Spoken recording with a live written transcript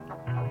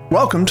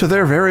Welcome to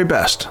Their Very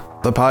Best,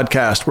 the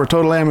podcast where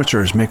total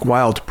amateurs make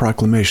wild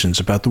proclamations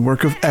about the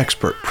work of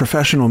expert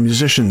professional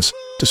musicians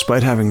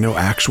despite having no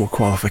actual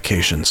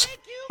qualifications.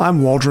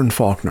 I'm Waldron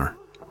Faulkner.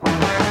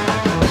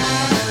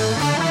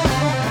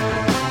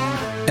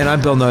 And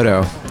I'm Bill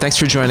Noto. Thanks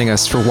for joining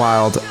us for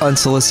wild,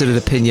 unsolicited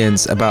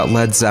opinions about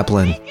Led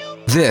Zeppelin.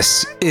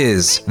 This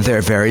is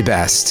Their Very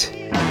Best.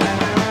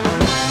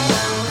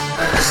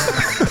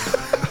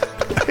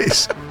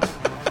 Nice.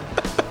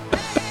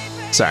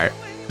 Sorry,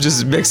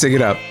 just mixing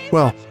it up.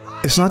 Well,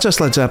 it's not just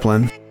Led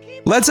Zeppelin.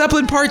 Led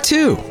Zeppelin Part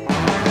 2.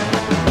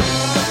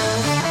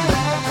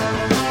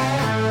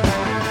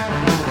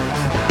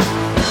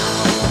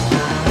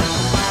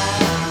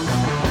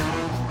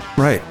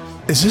 Right.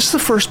 Is this the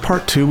first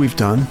Part 2 we've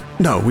done?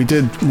 No, we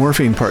did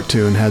Morphine Part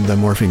 2 and had the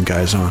Morphine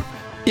guys on.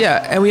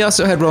 Yeah, and we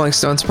also had Rolling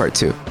Stones Part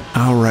 2.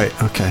 Oh, right.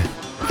 Okay.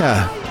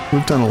 Yeah,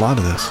 we've done a lot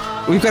of this.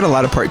 We've got a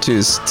lot of Part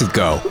 2s to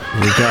go.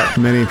 We've got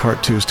many Part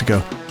 2s to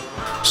go.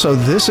 So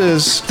this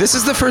is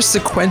the first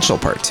sequential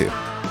Part 2.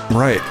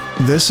 Right.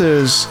 This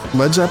is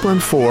Led Zeppelin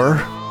 4,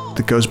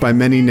 that goes by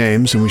many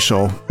names, and we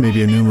shall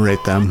maybe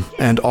enumerate them,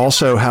 and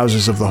also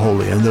Houses of the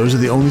Holy. And those are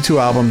the only two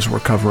albums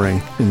we're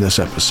covering in this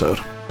episode.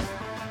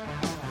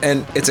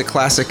 And it's a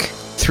classic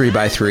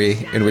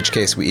 3x3, in which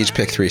case we each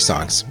pick 3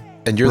 songs.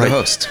 And you're the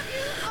host.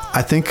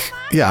 I think,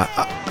 yeah,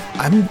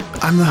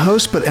 I'm the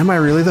host, but am I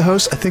really the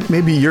host? I think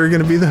maybe you're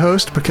going to be the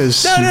host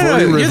because you've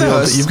already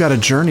revealed that you've got a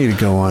journey to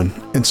go on.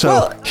 And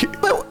so...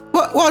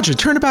 Waldron,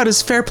 turnabout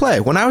is fair play.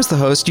 When I was the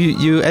host,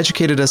 you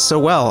educated us so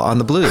well on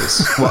the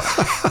blues.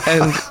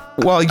 And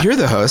while you're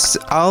the host,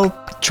 I'll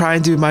try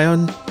and do my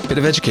own bit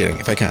of educating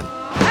if I can.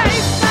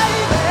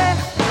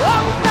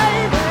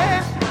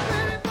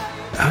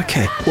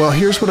 Okay. Well,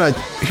 here's what I'm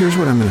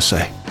going to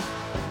say.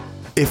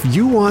 If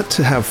you want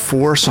to have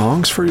 4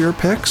 songs for your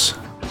picks,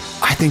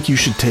 I think you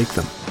should take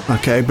them.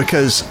 Okay?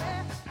 Because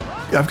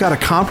I've got a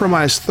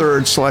compromised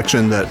third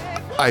selection that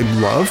I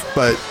love,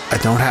 but I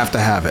don't have to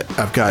have it.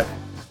 I've got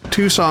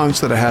 2 songs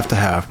that I have to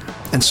have.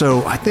 And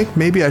so I think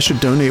maybe I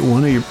should donate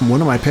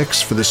one of my picks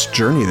for this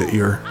journey that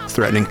you're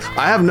threatening.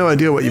 I have no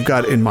idea what you've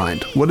got in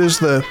mind. What is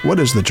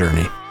the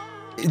journey?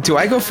 Do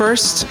I go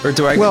first or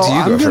do you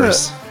go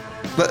first?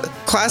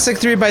 Classic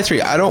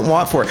 3x3. I don't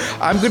want 4.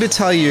 I'm going to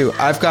tell you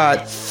I've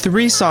got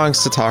 3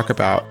 songs to talk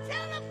about,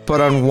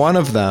 but on one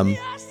of them,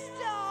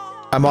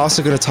 I'm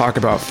also going to talk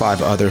about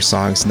 5 other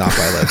songs not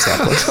by Led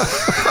Zeppelin.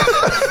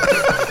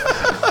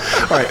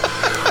 All right.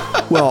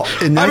 Well,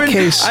 in that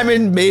case... I'm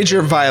in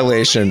major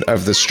violation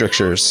of the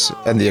strictures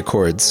and the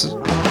accords.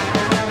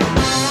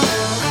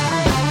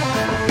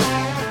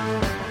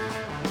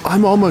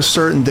 I'm almost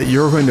certain that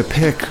you're going to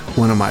pick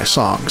one of my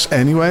songs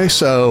anyway,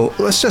 so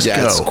let's just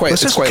go. It's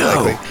quite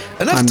likely.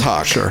 Enough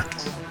talk. Sure.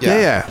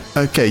 Yeah.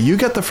 Okay, you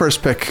get the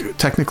first pick.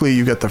 Technically,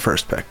 you get the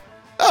first pick.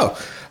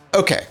 Oh,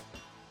 okay.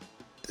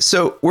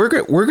 So we're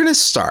going to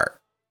start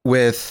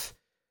with,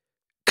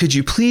 could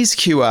you please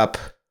cue up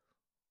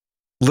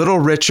Little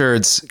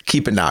Richard's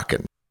Keep It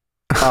Knockin'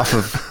 off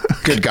of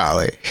Good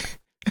Golly.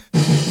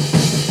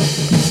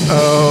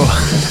 Oh.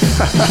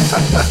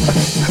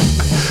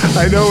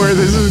 I know where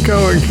this is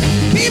going.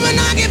 Keep on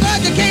knocking,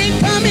 but you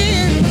can't come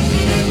in.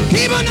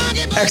 Keep on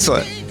knocking.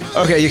 Excellent.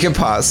 Okay, you can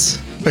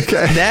pause.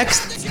 Okay.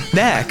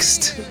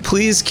 Next,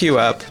 please cue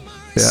up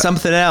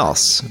Something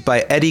Else by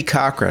Eddie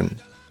Cochran.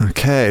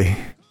 Okay.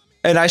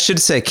 And I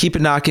should say, Keep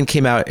It Knockin'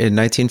 came out in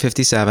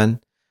 1957,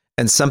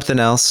 and Something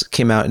Else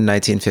came out in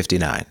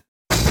 1959.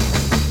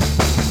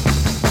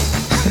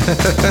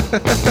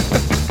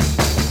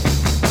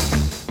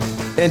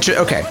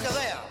 Okay,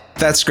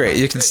 that's great.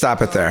 You can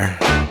stop it there.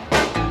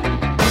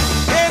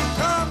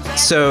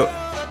 So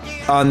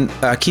on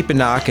Keep It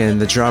Knockin',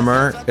 the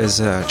drummer is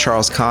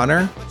Charles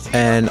Connor,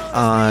 and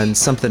on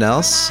Something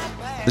Else,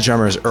 the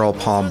drummer is Earl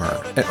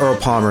Palmer. And Earl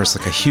Palmer is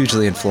like a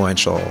hugely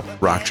influential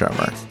rock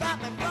drummer.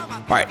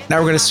 All right, now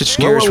we're going to switch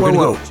gears.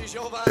 Whoa.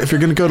 If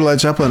you're going to go to Led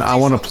Zeppelin, I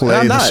want to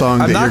play the song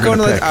that you're going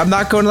to pick. I'm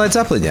not going to Led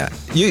Zeppelin yet.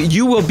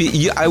 You will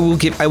be. I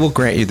will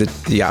grant you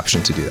the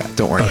option to do that.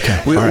 Don't worry.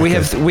 Okay.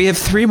 We have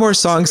 3 more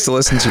songs to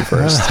listen to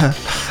first.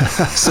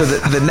 So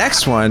the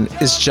next one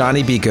is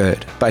Johnny Be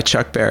Good by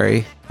Chuck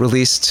Berry,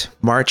 released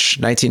March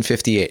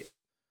 1958.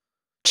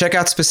 Check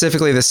out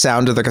specifically the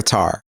sound of the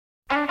guitar.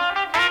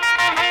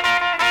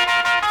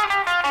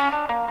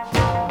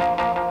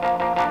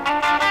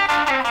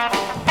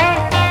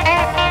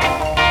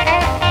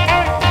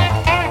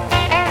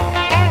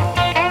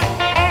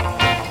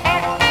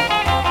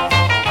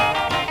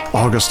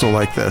 August will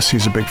like this.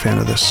 He's a big fan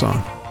of this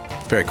song.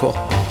 Very cool.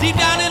 Deep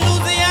down in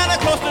Louisiana,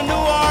 close to New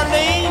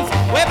Orleans,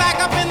 way back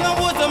up in the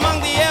woods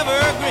among the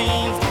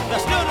evergreens, there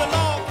stood a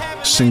log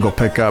cabin. Single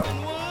pickup,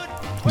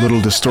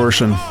 Little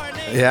Distortion.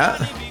 Yeah.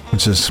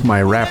 Which is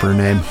my rapper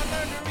name.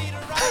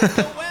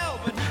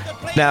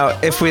 Now,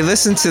 if we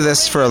listen to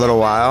this for a little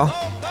while,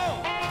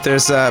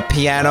 there's a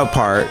piano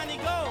part.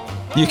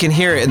 You can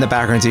hear it in the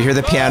background. Do you hear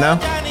the piano?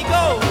 Johnny,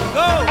 go,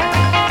 go.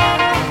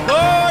 Go,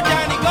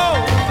 Johnny,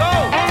 go,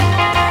 go.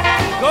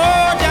 Go,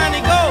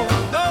 Johnny, go,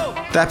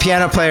 go. That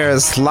piano player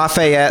is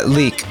Lafayette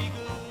Leak.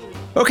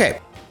 Okay,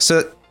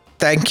 so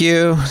thank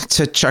you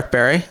to Chuck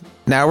Berry.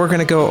 Now we're going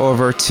to go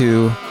over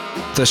to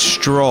The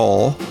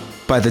Stroll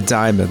by the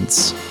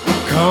Diamonds.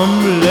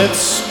 Come, let's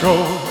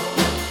stroll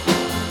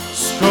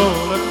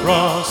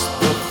across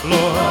the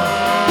floor.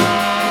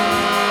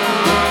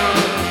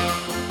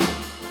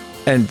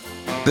 And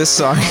this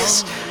song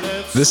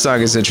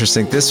is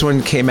interesting. This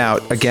one came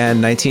out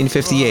again,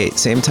 1958,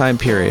 same time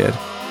period.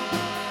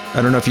 I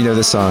don't know if you know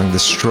this song, The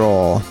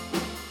Stroll.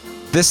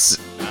 This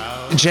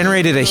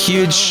generated a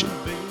huge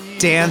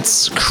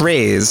dance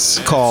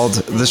craze called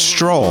The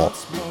Stroll.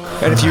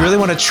 And if you really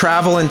want to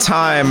travel in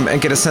time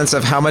and get a sense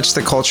of how much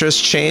the culture has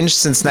changed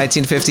since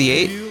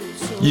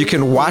 1958, you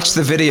can watch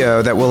the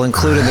video that we'll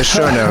include in the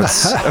show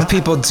notes of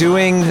people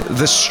doing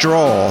The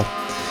Stroll,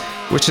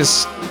 which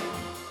is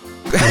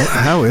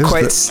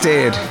quite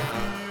staid.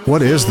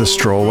 What is The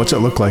Stroll? What's it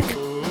look like?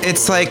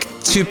 It's like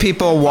two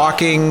people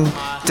walking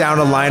down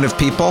a line of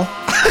people.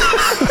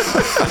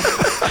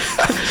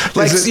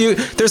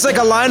 There's like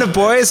a line of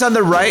boys on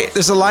the right.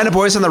 There's a line of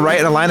boys on the right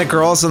and a line of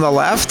girls on the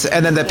left.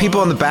 And then the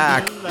people in the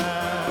back,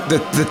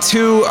 the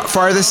two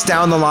farthest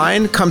down the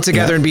line come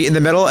together and be in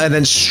the middle and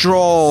then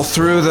stroll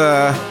through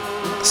the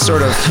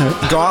sort of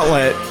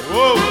gauntlet.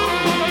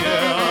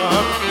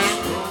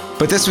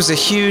 But this was a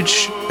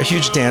huge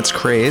dance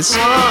craze.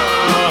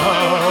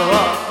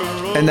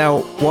 And now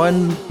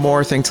one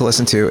more thing to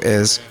listen to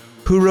is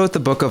Who Wrote the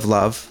Book of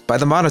Love by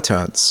the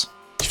Monotones.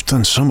 You've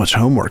done so much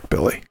homework,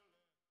 Billy.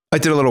 I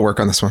did a little work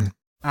on this one.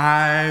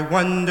 I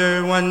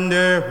wonder who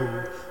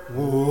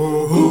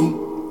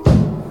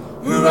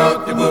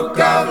wrote the book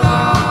of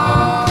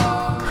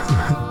love?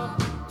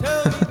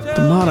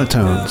 The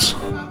Monotones.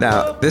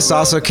 Now, this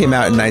also came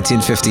out in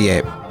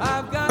 1958.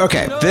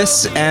 Okay,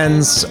 this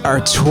ends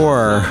our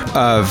tour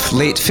of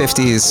late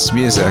 50s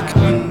music.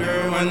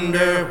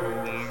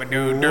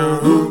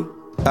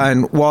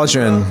 And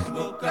Waldron,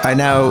 I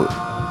now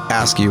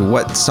ask you,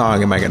 what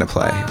song am I going to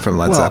play from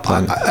Led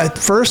Zeppelin? At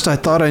first, I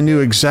thought I knew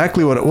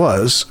exactly what it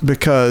was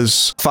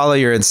because... Follow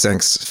your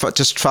instincts.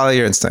 Just follow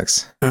your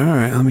instincts. All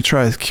right, let me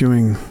try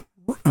queuing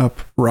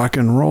up rock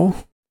and roll.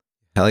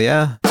 Hell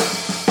yeah.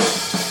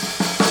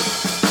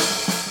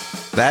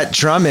 That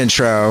drum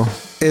intro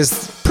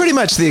is pretty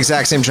much the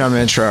exact same drum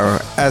intro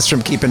as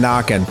from Keep It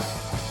Knockin'.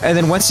 And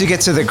then once you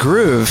get to the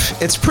groove,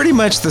 it's pretty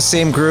much the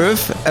same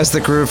groove as the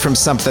groove from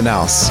Something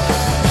Else.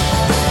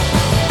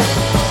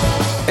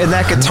 And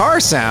that guitar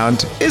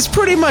sound is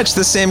pretty much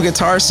the same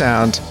guitar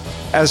sound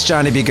as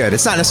Johnny B. Good.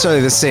 It's not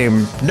necessarily the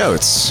same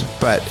notes,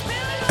 but...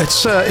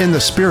 It's in the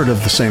spirit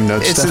of the same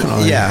notes,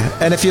 definitely. Yeah,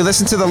 and if you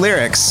listen to the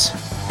lyrics...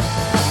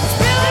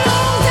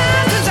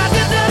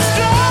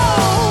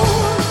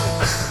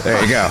 There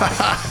you go.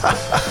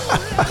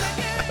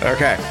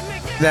 Okay.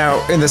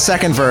 Now, in the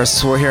second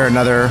verse, we'll hear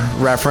another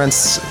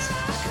reference.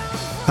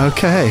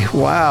 Okay,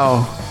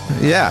 wow.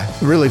 Yeah.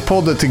 Really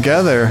pulled it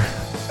together.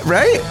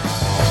 Right?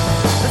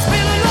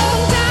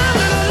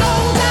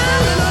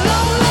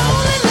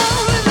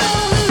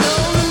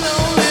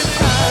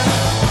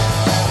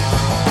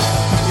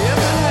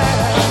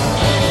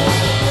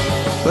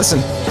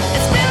 Listen.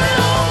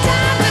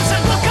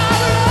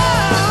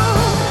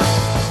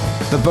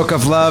 The Book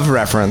of Love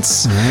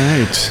reference.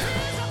 Right.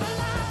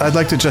 I'd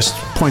like to just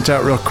point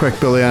out real quick,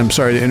 Billy, I'm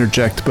sorry to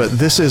interject, but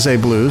this is a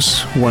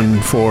blues,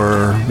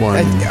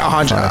 1-4-1.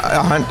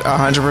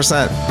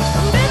 100%.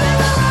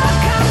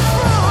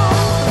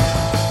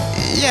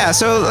 Yeah,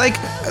 so like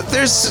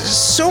there's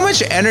so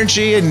much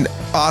energy and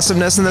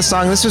awesomeness in this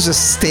song. This was a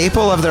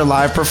staple of their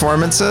live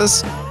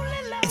performances.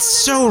 It's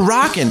so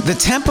rocking. The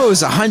tempo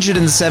is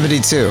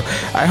 172.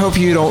 I hope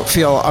you don't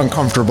feel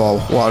uncomfortable,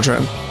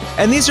 Waldron.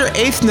 And these are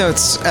eighth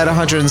notes at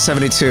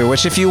 172,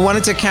 which if you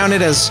wanted to count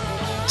it as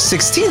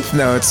 16th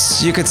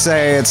notes, you could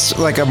say it's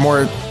like a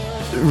more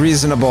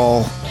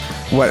reasonable,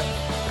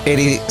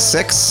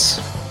 86?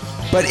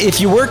 But if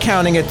you were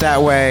counting it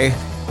that way,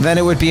 then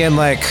it would be in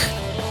like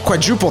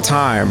quadruple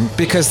time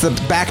because the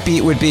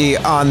backbeat would be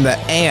on the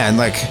and,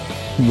 like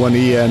 1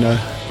 E and a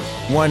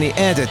 1 E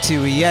and a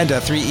 2 E and a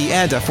 3 E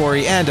and a 4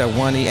 E and a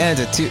 1 E and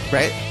a 2,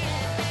 right?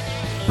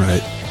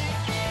 Right.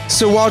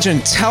 So Waldron,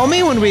 tell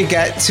me when we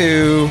get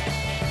to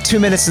 2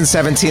 minutes and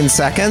 17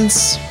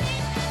 seconds.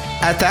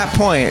 At that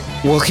point,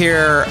 we'll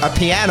hear a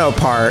piano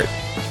part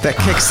that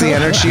kicks the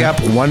energy up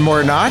one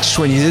more notch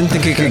when you didn't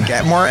think it could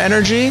get more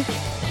energy.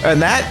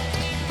 And that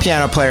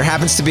piano player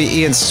happens to be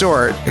Ian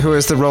Stewart, who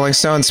was the Rolling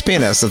Stones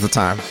pianist at the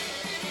time.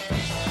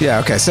 Yeah,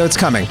 okay, so it's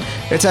coming.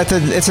 It's at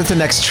the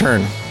next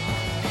turn.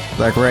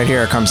 Like right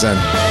here it comes in.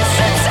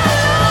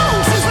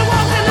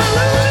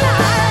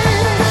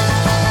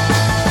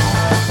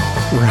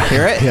 Right.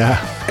 Hear it? Yeah.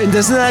 And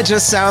doesn't that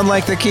just sound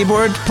like the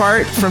keyboard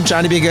part from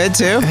Johnny B. Good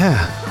too?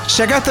 Yeah.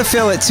 Check out the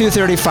fill at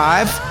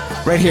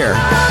 235 right here.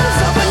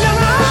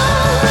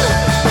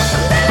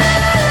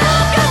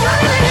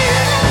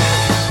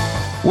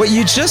 What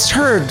you just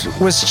heard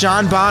was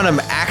John Bonham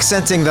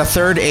accenting the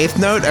third eighth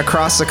note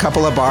across a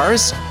couple of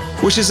bars,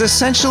 which is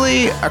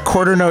essentially a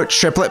quarter note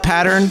triplet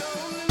pattern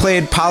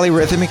played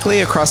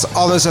polyrhythmically across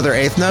all those other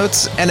eighth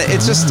notes. And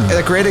it's just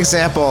a great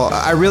example.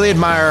 I really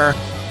admire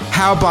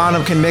how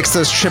Bonham can mix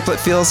those triplet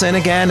feels in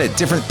again at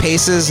different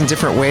paces and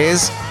different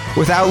ways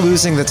without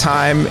losing the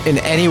time in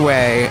any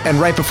way, and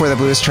right before the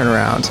blues turn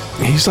around.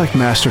 He's like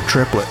master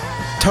triplet.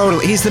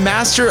 Totally. He's the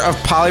master of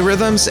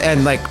polyrhythms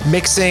and like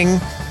mixing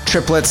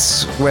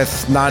triplets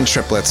with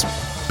non-triplets.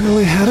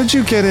 Billy, how did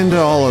you get into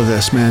all of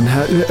this, man?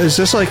 Is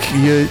this like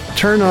you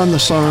turn on the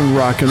song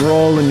Rock and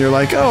Roll and you're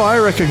like, oh, I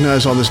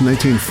recognize all this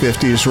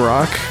 1950s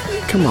rock?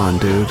 Come on,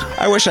 dude.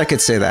 I wish I could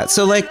say that.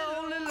 So like,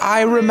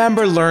 I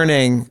remember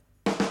learning,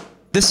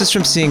 this is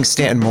from seeing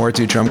Stanton Moore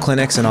do drum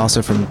clinics and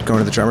also from going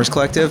to the Drummers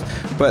Collective,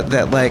 but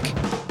that like,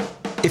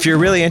 if you're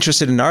really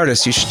interested in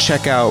artists, you should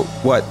check out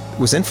what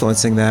was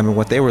influencing them and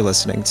what they were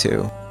listening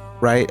to,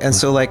 right? And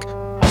so like,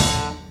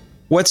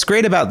 what's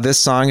great about this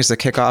song as the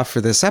kickoff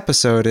for this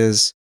episode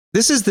is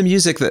this is the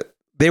music that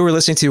they were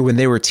listening to when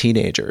they were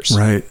teenagers,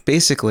 right?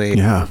 Basically.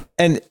 Yeah.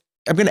 And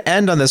I'm going to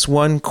end on this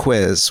one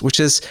quiz, which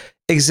is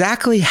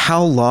exactly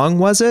how long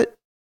was it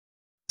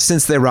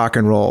since they rock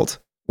and rolled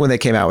when they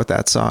came out with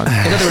that song?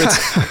 In other words,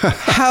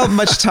 how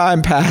much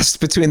time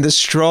passed between The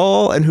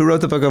Stroll and Who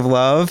Wrote the Book of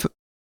Love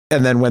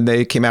and then when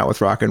they came out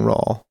with Rock and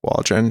Roll,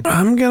 Waldron?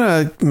 I'm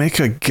going to make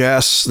a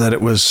guess that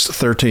it was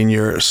 13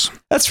 years.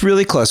 That's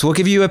really close. We'll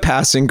give you a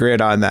passing grade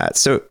on that.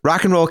 So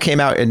Rock and Roll came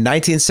out in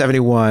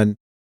 1971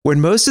 when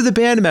most of the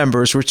band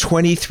members were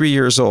 23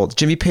 years old.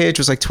 Jimmy Page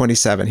was like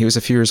 27. He was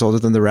a few years older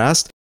than the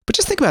rest. But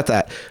just think about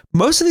that.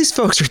 Most of these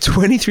folks are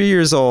 23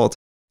 years old,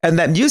 and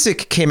that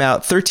music came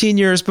out 13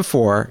 years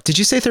before. Did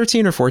you say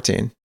 13 or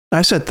 14?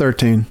 I said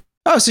 13.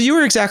 Oh, so you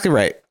were exactly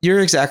right. You're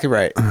exactly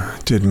right.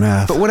 Did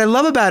math. But what I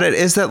love about it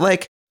is that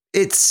like,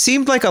 it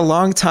seemed like a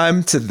long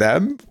time to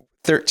them,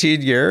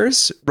 13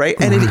 years, right?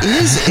 And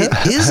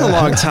it is a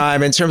long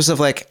time in terms of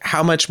like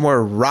how much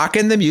more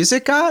rockin' the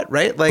music got,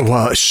 right? Like,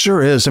 well, it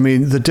sure is. I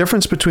mean, the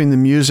difference between the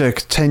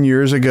music 10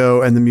 years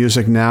ago and the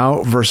music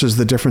now versus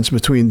the difference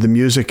between the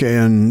music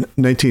in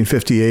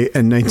 1958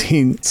 and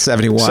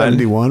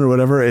 1971 or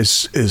whatever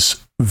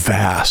is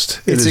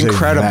vast. It's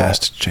incredible. A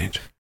vast change.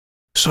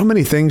 So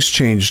many things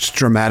changed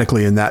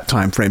dramatically in that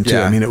time frame too.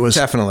 Yeah, I mean, it was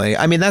definitely.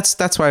 I mean,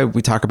 that's why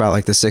we talk about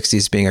like the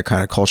 60s being a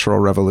kind of cultural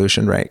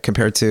revolution, right?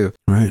 Compared to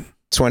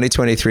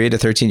 2023 to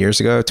 13 years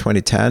ago,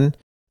 2010.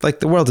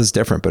 Like the world is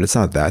different, but it's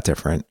not that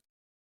different.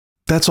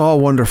 That's all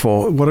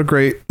wonderful. What a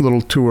great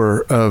little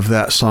tour of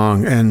that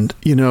song. And,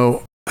 you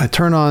know, I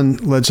turn on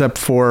Led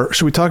Zeppelin 4.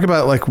 Should we talk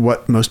about like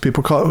what most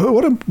people call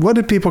it? What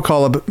did people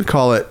call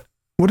it?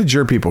 What did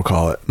your people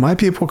call it? My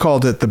people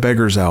called it the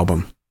Beggar's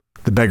album,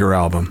 the Beggar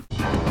album.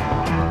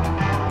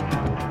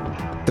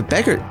 The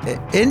Beggar,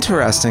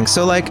 interesting.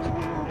 So like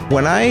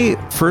when I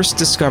first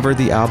discovered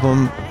the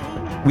album,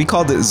 we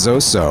called it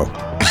Zoso.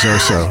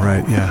 Zoso,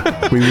 right?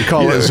 Yeah. We would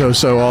call it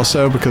Zoso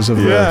also because of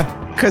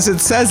because it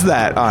says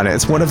that on it.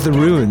 It's one of the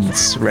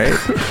runes, right?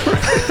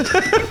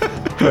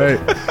 Right.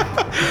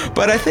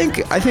 But I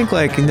think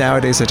like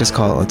nowadays I just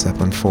call it Led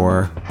Zeppelin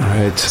 4.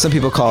 Right. Some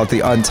people call it the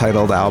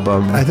Untitled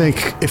album. I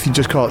think if you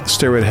just call it the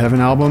Stairway to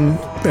Heaven album,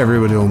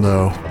 everybody will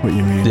know what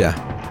you mean.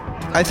 Yeah.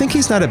 I think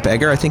he's not a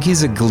beggar. I think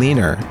he's a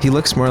gleaner. He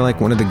looks more like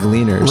one of the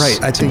gleaners. Right.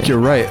 I think you're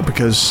right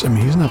because, I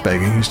mean, he's not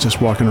begging. He's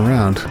just walking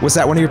around. Was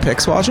that one of your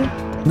picks, Waldron?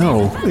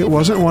 No, it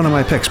wasn't one of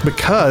my picks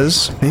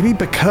because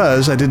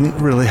I didn't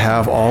really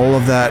have all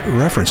of that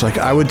reference. Like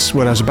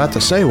what I was about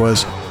to say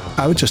was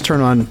I would just turn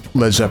on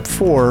Led Zeppelin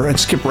 4 and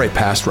skip right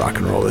past Rock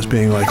and Roll as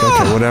being like,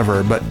 okay,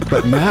 whatever.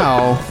 But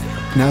now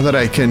that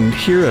I can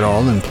hear it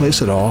all and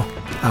place it all,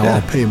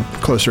 I'll pay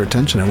closer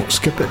attention. I won't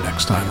skip it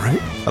next time,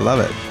 right? I love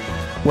it.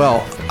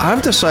 Well,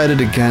 I've decided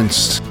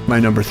against my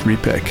number 3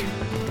 pick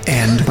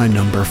and my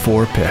number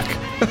 4 pick.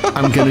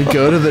 I'm going to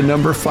go to the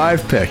number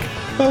 5 pick.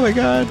 Oh my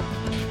God.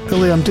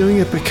 Billy, I'm doing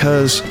it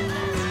because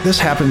this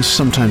happens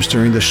sometimes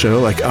during the show.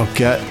 Like I'll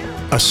get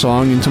a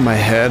song into my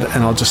head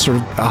and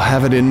I'll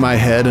have it in my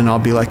head and I'll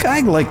be like,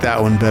 I like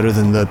that one better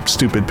than the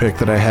stupid pick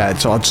that I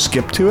had. So I'll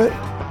skip to it.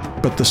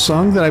 But the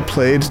song that I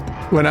played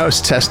when I was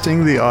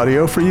testing the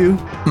audio for you,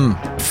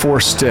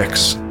 4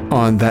 Sticks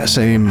on that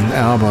same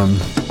album.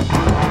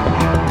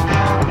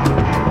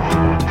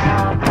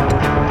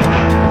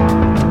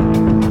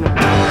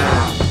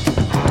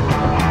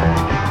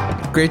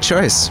 Great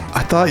choice.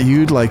 I thought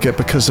you'd like it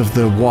because of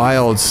the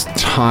wild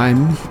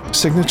time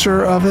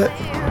signature of it.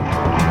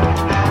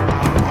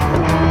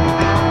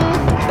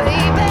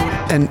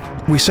 And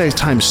we say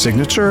time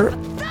signature.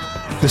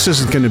 This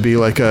isn't going to be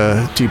like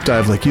a deep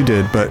dive like you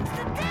did, but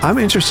I'm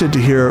interested to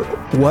hear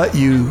what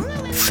you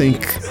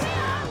think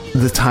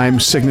the time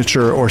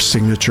signature or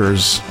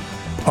signatures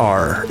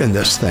are in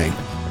this thing.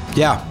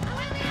 Yeah.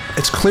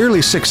 It's clearly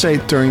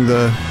 6/8 during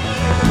the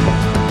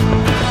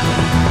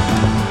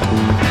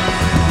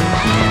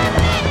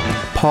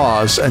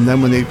pause, and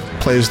then when he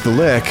plays the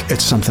lick,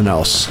 it's something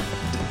else.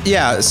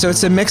 Yeah, so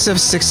it's a mix of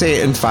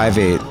 6/8 and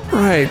 5/8.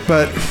 Right,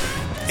 but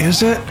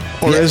is it?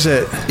 Or is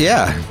it?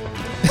 Yeah.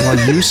 Well,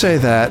 you say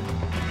that.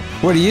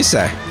 What do you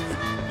say?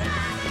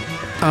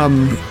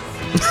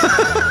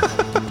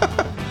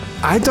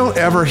 I don't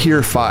ever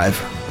hear 5.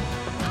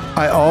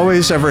 I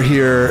always ever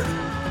hear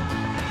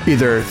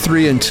either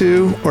 3 and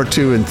 2 or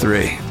 2 and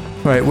 3.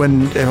 Right?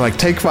 When like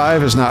take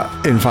 5 is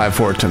not in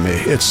 5/4 to me.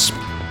 It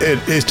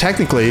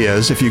technically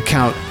is if you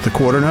count the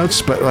quarter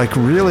notes, but like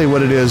really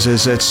what it is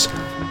it's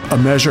a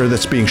measure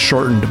that's being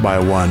shortened by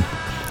 1.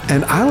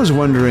 And I was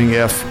wondering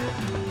if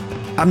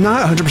I'm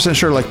not 100%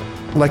 sure.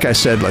 Like I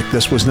said, like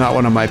this was not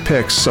one of my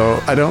picks,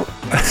 so I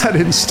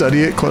didn't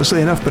study it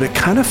closely enough. But it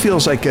kind of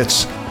feels like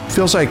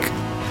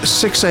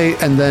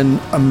 6/8 and then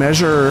a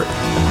measure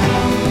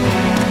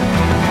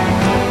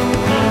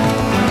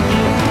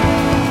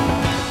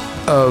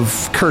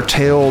of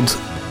curtailed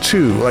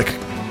 2, like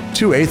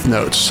 2/8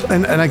 notes.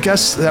 And I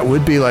guess that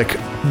would be like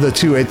the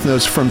 2/8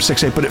 notes from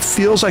 6/8, but it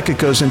feels like it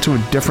goes into a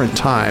different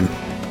time.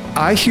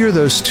 I hear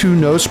those 2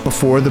 notes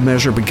before the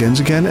measure begins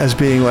again as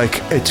being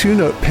like a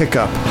 2-note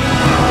pickup.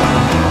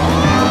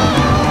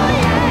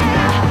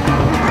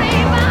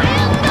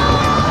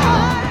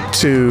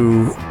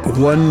 To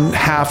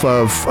 1/2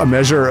 of a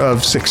measure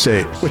of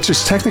 6/8, which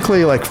is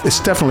technically like, it's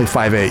definitely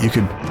 5/8. You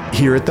could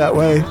hear it that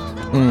way,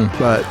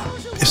 but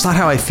it's not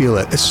how I feel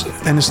it.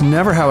 It's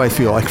never how I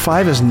feel. Like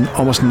 5 is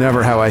almost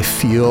never how I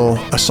feel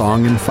a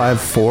song in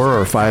 5/4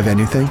 or 5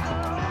 anything.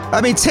 I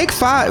mean, take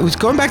 5,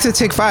 going back to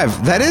take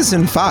 5, that is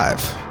in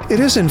 5. It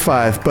is in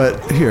 5, but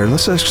here,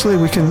 let's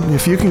actually,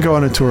 if you can go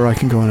on a tour, I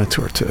can go on a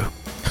tour too.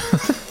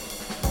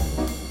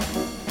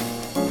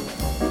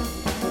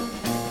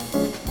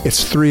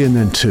 It's 3 and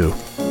then 2.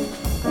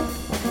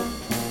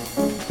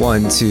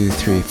 1, 2,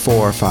 3,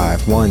 4,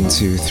 5. 1,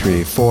 2,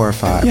 3, 4,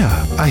 5.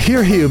 Yeah, I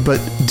hear you, but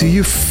do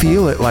you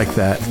feel it like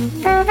that?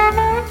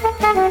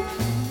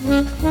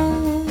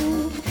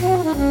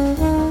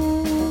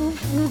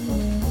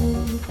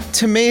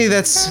 To me,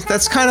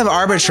 that's kind of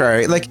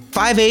arbitrary. Like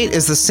 5/8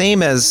 is the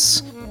same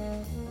as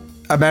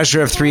a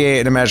measure of 3/8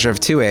 and a measure of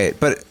 2/8,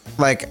 but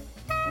like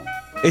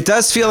it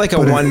does feel like a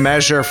one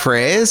measure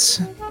phrase.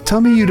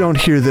 Tell me you don't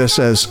hear this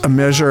as a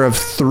measure of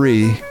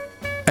 3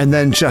 and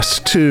then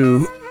just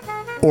 2,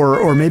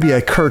 or maybe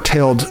a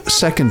curtailed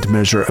second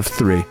measure of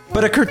 3.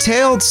 But a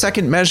curtailed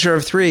second measure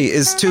of 3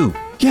 is 2.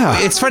 Yeah.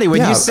 It's funny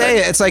when you say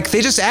it, it's like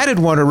they just added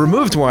 1 or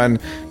removed 1.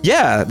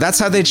 Yeah, that's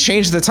how they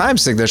changed the time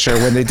signature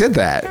when they did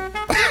that.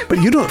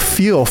 But you don't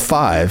feel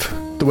 5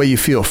 the way you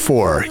feel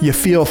 4. You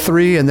feel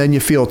 3 and then you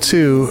feel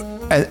 2.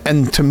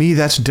 And to me,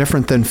 that's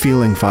different than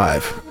feeling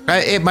 5.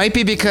 It might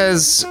be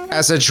because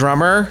as a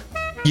drummer,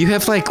 you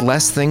have like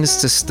less things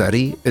to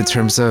study in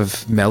terms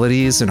of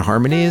melodies and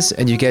harmonies,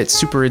 and you get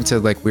super into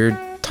like weird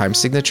time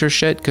signature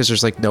shit because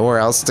there's like nowhere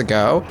else to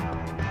go.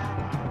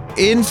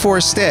 In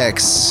 4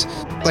 Sticks,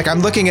 like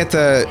I'm looking at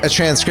a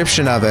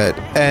transcription of it,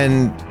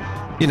 and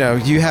you know,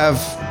 you have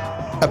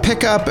a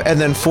pickup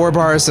and then 4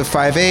 bars of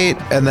 5/8,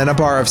 and then a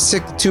bar of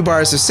 2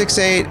 bars of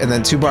 6/8, and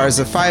then 2 bars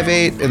of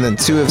 5/8, and then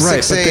 2 of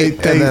 6/8.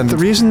 But and then the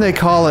reason they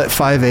call it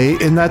 5/8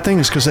 in that thing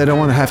is because they don't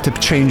want to have to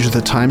change the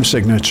time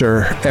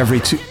signature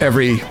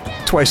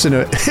twice in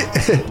a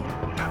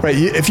right.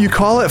 If you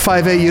call it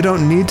 5/8, you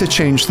don't need to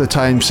change the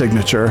time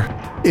signature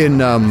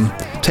in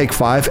Take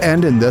 5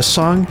 and in this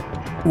song,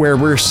 where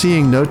we're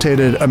seeing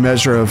notated a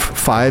measure of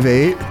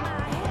 5/8.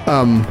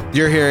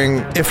 You're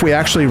hearing, if we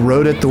actually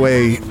wrote it the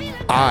way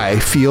I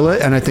feel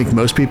it, and I think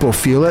most people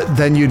feel it,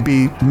 then you'd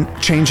be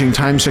changing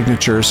time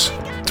signatures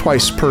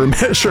twice per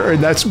measure,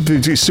 and that's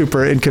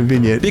super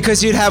inconvenient.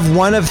 Because you'd have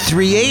 1 of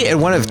 3/8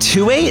 and 1 of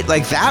 2/8,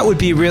 like that would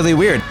be really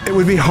weird. It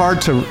would be hard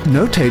to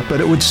notate,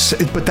 but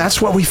but that's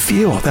what we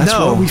feel. That's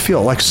what we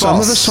feel. Like some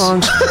of the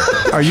songs.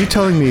 Are you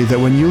telling me that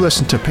when you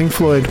listen to Pink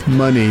Floyd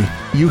Money,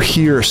 you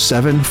hear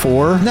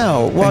 7/4?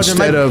 No, well,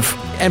 instead of.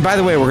 And by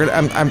the way,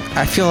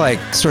 I feel like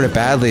sort of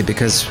badly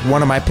because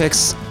one of my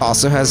picks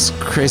also has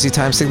crazy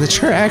time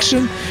signature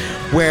action,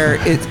 where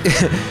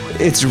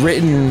it's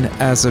written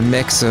as a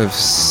mix of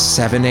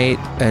 7/8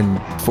 and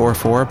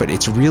 4/4, but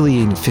it's really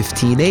in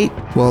 15/8.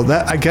 Well,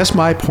 I guess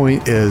my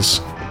point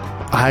is,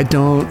 I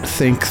don't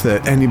think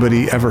that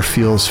anybody ever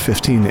feels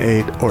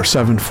 15/8 or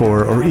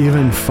 7/4 or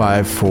even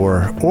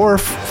 5/4 or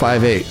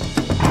 5/8.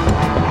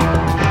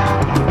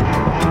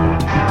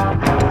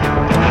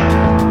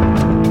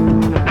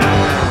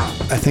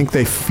 I think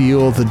they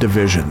feel the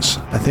divisions.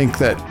 I think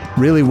that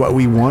really what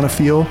we want to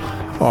feel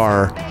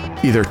are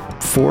either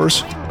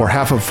 4s or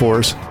half of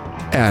 4s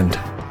and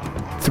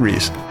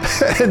 3s.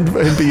 and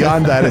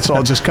beyond that, it's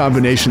all just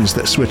combinations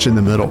that switch in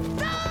the middle.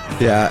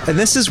 Yeah, and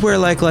this is where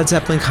like Led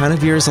Zeppelin kind of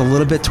veers a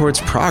little bit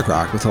towards prog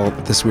rock with all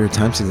this weird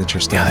time signature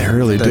stuff. Yeah, they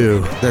really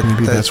do.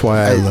 Maybe that's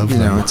why I love them.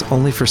 You know, it's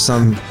only for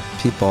some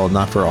people,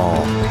 not for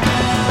all.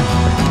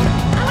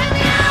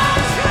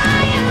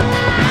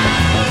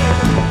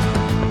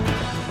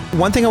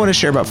 One thing I want to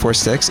share about 4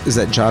 Sticks is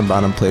that John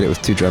Bonham played it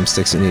with 2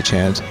 drumsticks in each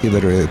hand. He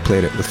literally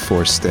played it with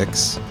 4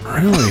 sticks.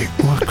 Really?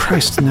 Well,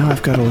 Christ, now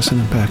I've got to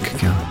listen back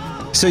again.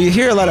 So you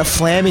hear a lot of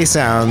flammy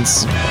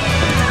sounds.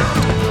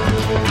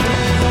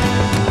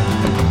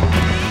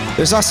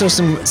 There's also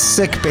some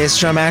sick bass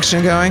drum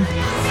action going.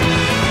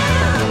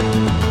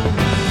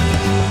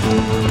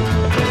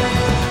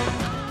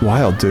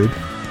 Wild, dude.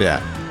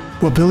 Yeah.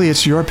 Well, Billy,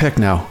 it's your pick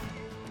now.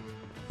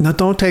 Now,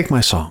 don't take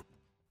my song.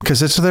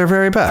 Because it's their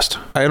very best.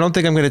 I don't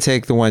think I'm going to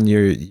take the one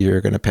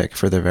you're going to pick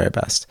for their very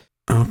best.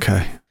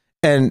 Okay.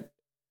 And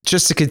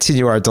just to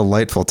continue our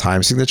delightful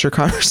time signature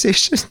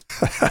conversation.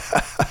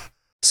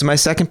 So my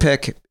second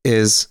pick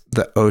is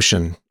The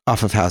Ocean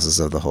off of Houses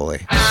of the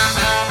Holy.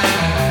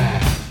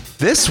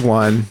 This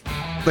one,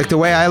 like the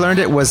way I learned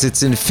it was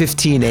it's in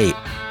 15/8.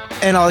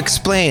 And I'll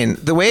explain.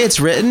 The way it's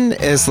written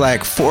is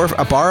like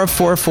a bar of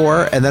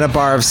 4/4 and then a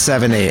bar of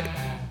 7/8.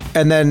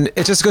 And then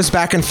it just goes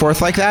back and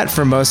forth like that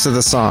for most of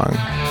the song.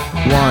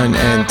 1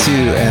 and 2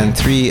 and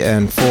 3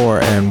 and 4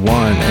 and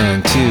 1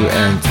 and 2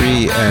 and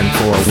 3 and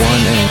 4.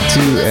 1 and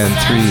 2 and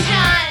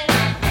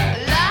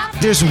 3.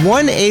 There's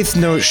 1/8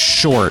 note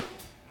short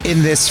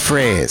in this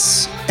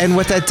phrase. And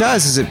what that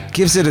does is it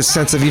gives it a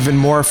sense of even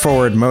more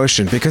forward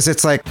motion, because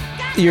it's like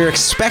you're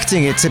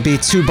expecting it to be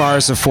 2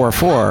 bars of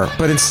 4/4,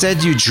 but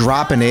instead you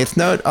drop an 1/8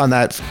 note on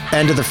that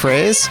end of the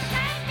phrase.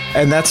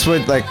 And that's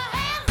what like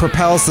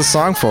propels the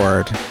song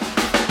forward.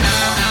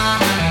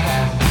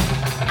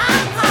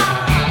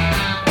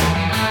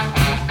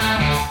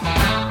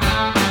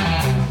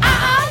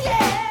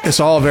 It's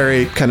all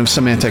very kind of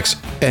semantics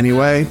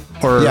anyway.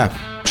 Or yeah,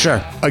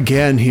 sure.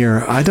 Again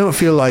here, I don't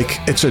feel like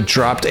it's a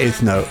dropped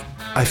 1/8 note.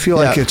 I feel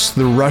like it's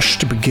the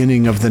rushed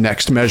beginning of the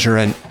next measure.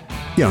 And,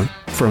 you know,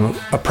 from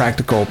a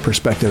practical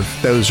perspective,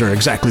 those are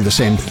exactly the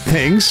same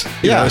things,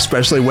 you know,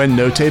 especially when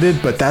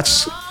notated. But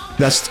that's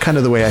kind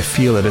of the way I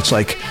feel it. It's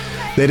like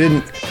they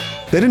didn't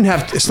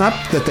have, it's not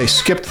that they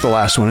skipped the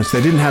last one. It's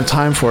they didn't have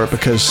time for it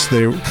because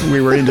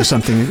we were into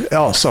something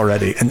else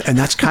already. And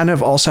that's kind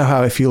of also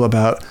how I feel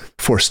about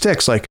Four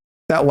Sticks. Like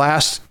that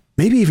last,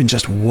 maybe even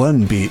just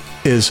one beat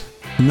is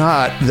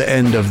not the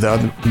end of the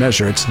other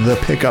measure. It's the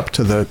pickup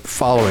to the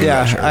following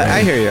measure. Yeah, right?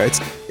 I hear you.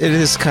 It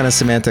is kind of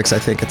semantics, I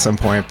think, at some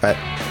point, but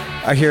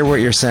I hear what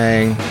you're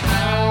saying.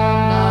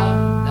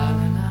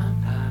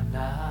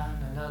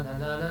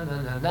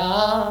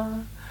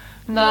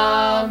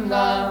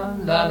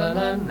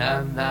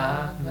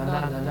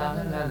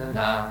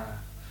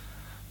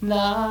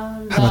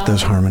 How about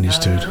those harmonies,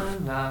 dude?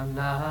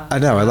 I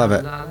know, I love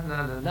it.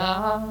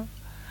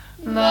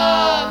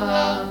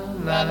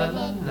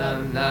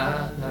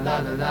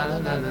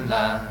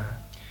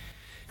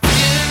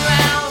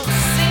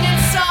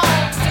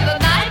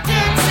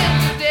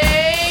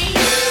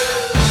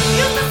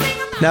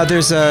 Now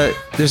there's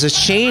a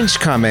change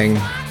coming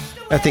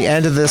at the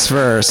end of this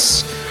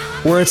verse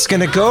where it's going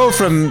to go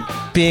from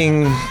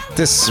being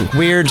this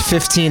weird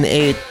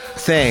 15/8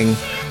 thing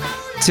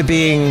to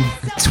being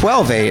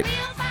 12/8.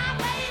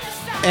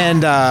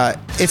 And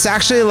it's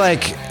actually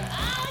like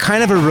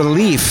kind of a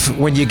relief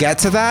when you get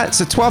to that.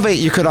 So 12/8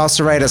 you could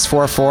also write as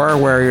 4/4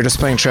 where you're just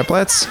playing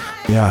triplets.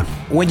 Yeah.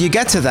 When you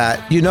get to that,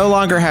 you no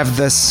longer have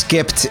the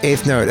skipped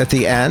 8th note at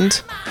the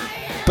end,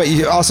 but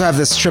you also have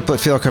this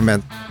triplet feel come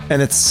in.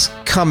 And it's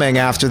coming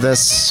after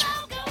this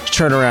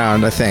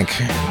turnaround, I think.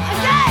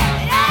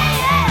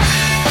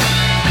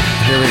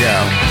 Here we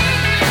go.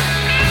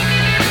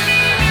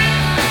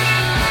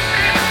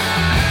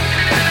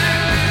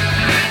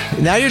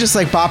 Now you're just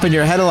like bopping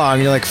your head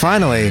along. You're like,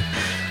 finally.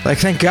 Like,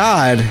 thank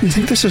God. You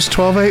think this is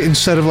 12/8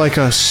 instead of like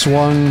a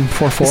swung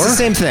 4/4? It's the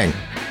same thing.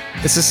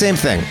 It's the same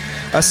thing.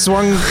 A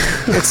swung,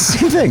 it's the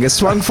same thing. A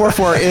swung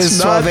 4/4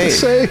 is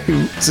 12/8.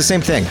 It's the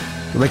same thing.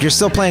 Like, you're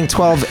still playing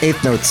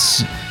 12/8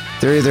 notes.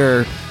 They're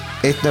either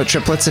 8th note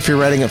triplets if you're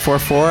writing at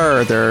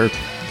 4/4, or they're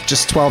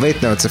just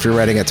 12/8 notes if you're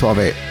writing at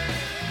 12/8.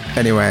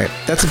 Anyway,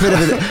 that's a bit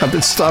of it. I've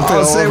been stomping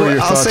all over your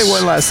thoughts. I'll say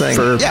one last thing.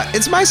 Yeah,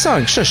 it's my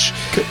song. Shush.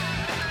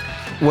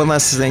 One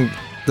last thing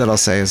that I'll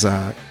say is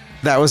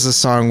that was a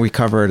song we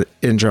covered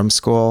in drum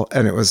school,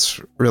 and it was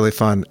really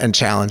fun and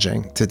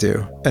challenging to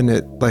do. And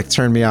it like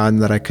turned me on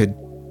that I could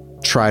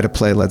try to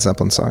play Led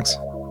Zeppelin songs.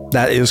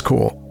 That is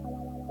cool.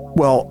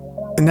 Well,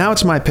 now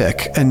it's my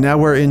pick, and now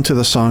we're into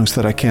the songs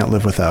that I can't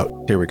live without.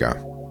 Here we go.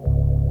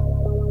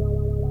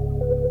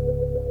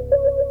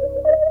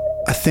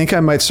 I think I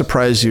might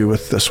surprise you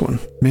with this one.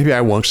 Maybe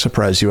I won't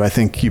surprise you. I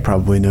think you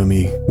probably know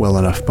me well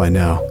enough by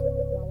now.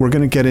 We're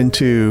going to get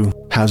into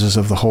Houses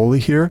of the Holy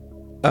here.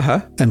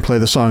 And play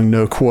the song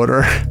No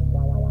Quarter.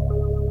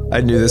 I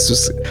knew this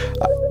was...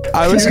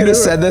 I was going to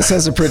send this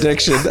as a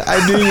prediction.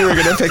 I knew you were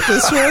going to pick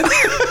this one.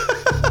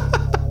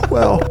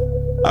 Well...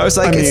 I was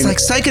like, it's like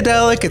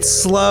psychedelic, it's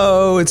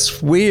slow,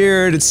 it's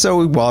weird, it's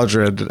so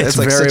Waldron. It's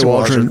like very such a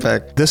Waldron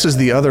pick. This is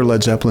the other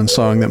Led Zeppelin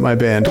song that my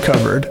band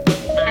covered.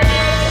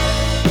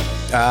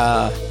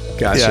 Gotcha.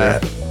 Yeah,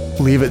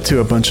 leave it to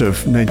a bunch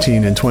of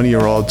 19 and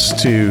 20-year-olds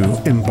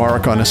to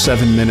embark on a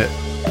 7-minute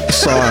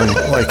song,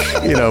 like,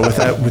 you know,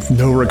 with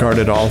no regard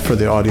at all for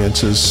the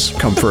audience's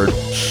comfort.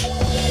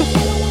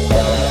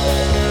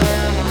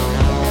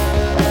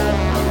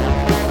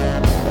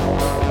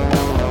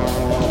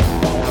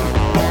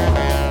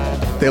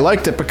 They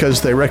liked it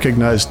because they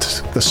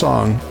recognized the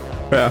song.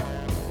 Yeah.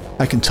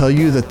 I can tell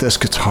you that this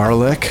guitar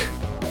lick,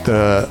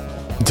 the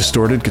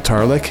distorted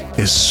guitar lick,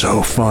 is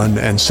so fun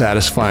and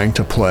satisfying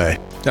to play.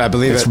 I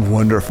believe it's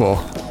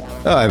wonderful.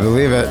 Oh, I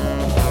believe it.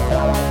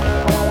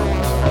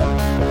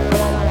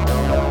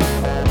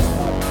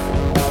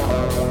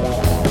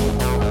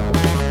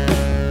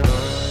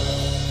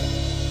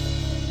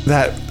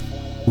 that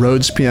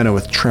Rhodes piano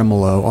with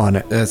tremolo on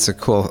it. It's a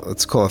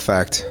cool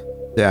effect.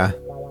 Yeah.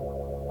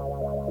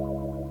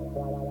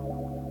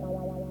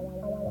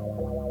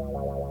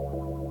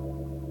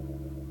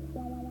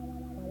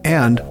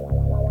 And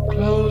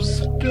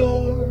Close the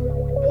door,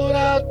 put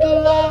out the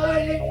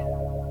light.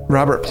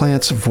 Robert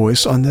Plant's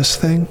voice on this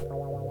thing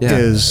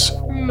is...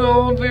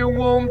 No, they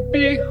won't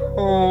be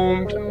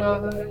home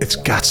tonight. It's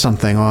got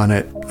something on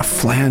it. A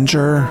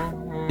flanger.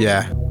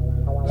 Yeah.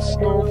 The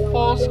snow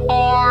falls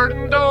hard,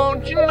 and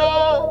don't you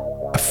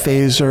know? A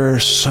phaser,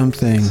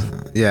 something.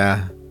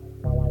 Yeah.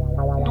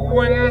 The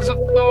winds of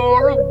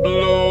Thor are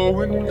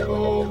blowing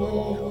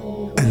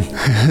cold.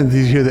 And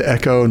you hear the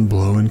echo and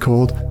blowing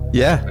cold.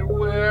 Yeah. They're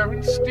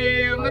wearing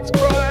steel that's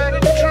bright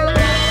and true.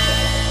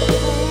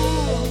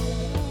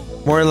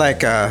 More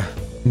like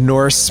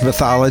Norse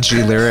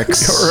mythology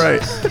lyrics.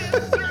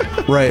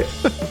 Right.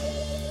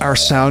 Our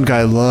sound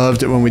guy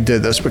loved it when we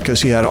did this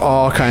because he had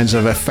all kinds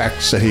of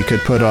effects that he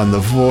could put on the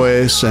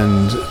voice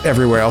and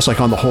everywhere else,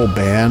 like on the whole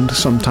band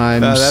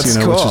sometimes, that's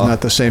cool. Which is not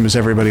the same as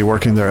everybody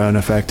working their own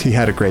effect. He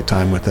had a great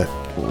time with it.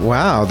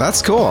 Wow,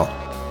 that's cool.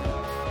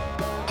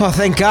 Oh,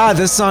 thank God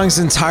this song's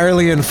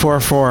entirely in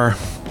 4/4.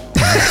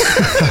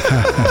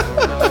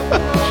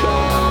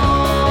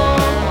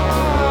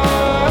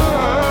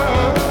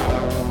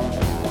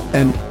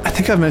 And I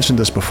think I've mentioned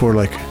this before,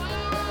 like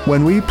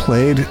when we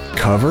played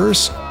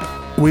covers,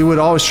 we would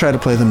always try to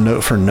play them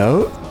note for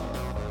note.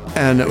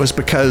 And it was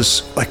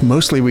because like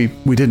mostly we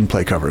didn't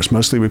play covers.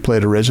 Mostly we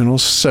played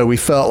originals. So we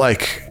felt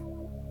like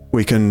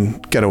we can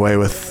get away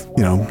with,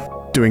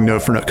 doing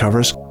note for note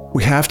covers.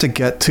 We have to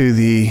get to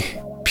the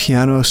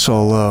piano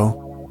solo.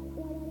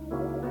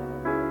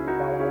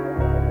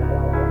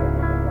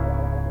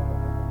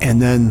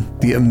 And then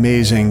the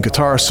amazing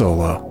guitar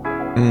solo,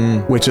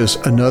 which is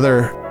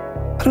another...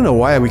 I don't know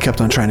why we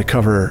kept on trying to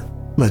cover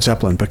Led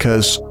Zeppelin,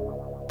 because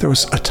there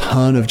was a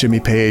ton of Jimmy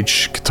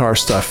Page guitar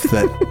stuff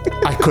that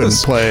I couldn't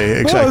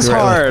play exactly right. It was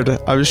hard.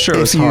 I'm sure it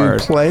was hard.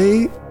 If you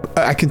play...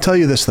 I can tell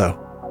you this, though.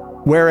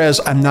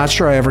 Whereas I'm not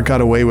sure I ever got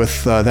away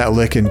with that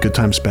lick in Good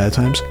Times, Bad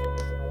Times.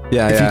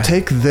 If you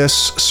take this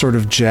sort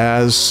of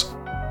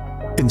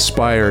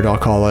jazz-inspired, I'll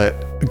call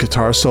it,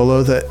 guitar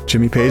solo that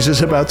Jimmy Page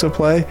is about to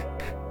play,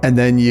 and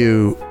then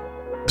you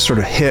sort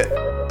of hit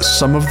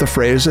some of the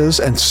phrases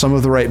and some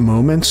of the right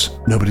moments,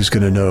 nobody's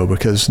going to know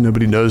because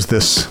nobody knows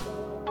this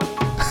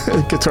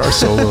guitar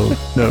solo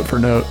note for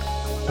note.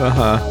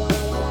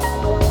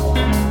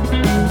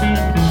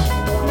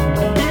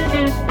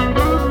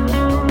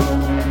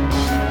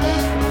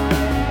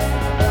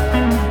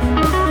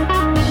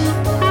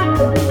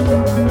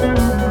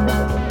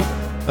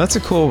 It's a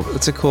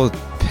cool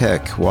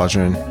pick,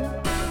 Waldron.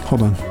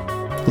 Hold on.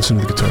 Listen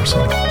to the guitar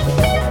solo.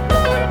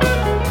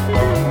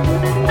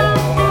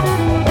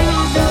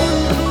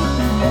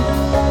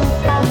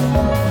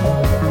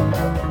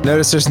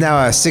 Notice there's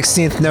now a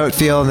 16th note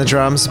feel in the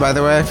drums, by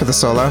the way, for the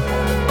solo.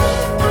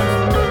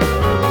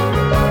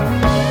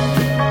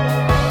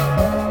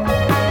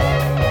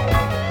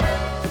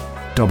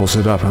 Doubles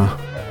it up, huh?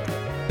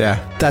 Yeah.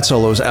 That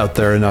solo's out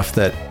there enough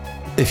that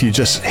if you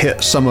just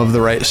hit some of the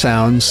right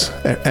sounds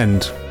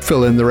and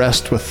fill in the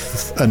rest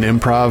with an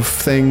improv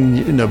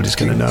thing, nobody's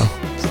going to know.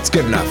 It's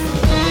good enough.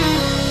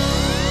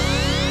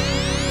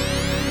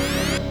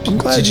 I'm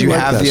glad Did you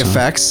have the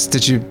effects?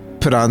 Did you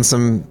put on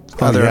some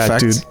other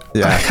effects? Dude.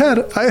 Yeah.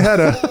 I had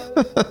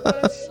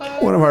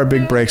one of our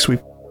big breaks. We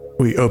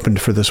opened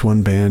for this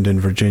one band in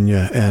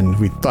Virginia, and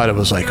we thought it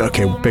was like,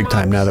 okay, big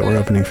time now that we're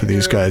opening for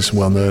these guys,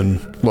 well-known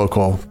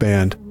local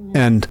band.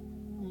 And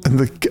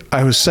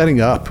I was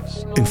setting up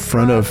in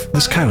front of,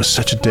 this guy was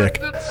such a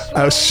dick.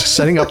 I was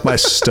setting up my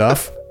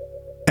stuff,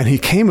 and he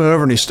came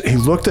over and he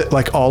looked at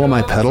like all of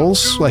my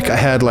pedals. Like I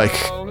had like,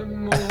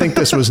 I think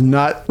this was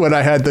not when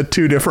I had the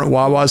two different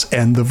wah-wahs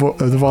and the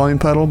volume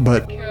pedal,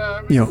 but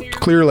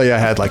clearly I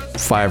had like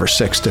 5 or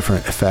 6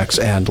 different effects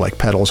and like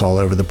pedals all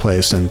over the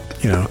place and,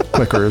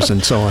 clickers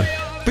and so on.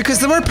 Because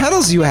the more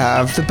pedals you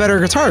have, the better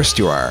guitarist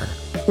you are.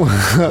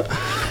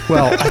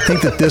 Well, I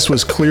think that this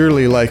was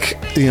clearly like,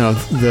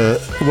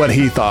 what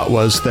he thought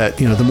was that,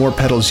 the more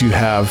pedals you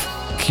have,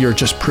 you're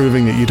just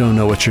proving that you don't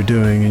know what you're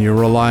doing and you're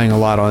relying a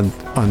lot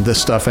on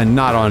this stuff and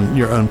not on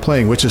your own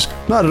playing, which is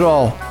not at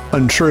all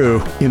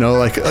untrue.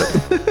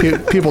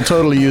 People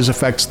totally use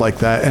effects like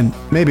that, and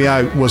maybe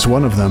I was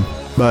one of them,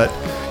 but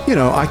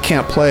I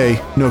can't play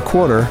no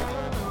quarter,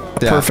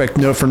 perfect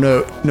note for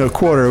note, no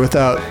quarter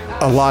without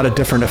a lot of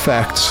different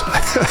effects.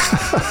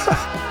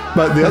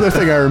 But the other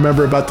thing I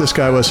remember about this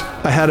guy was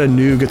I had a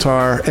new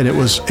guitar, and it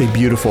was a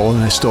beautiful,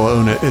 and I still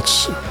own it.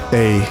 It's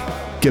a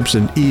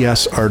Gibson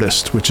ES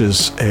Artist, which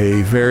is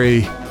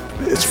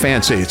it's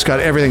fancy. It's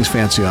got everything's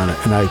fancy on it,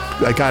 and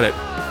I got it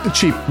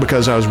cheap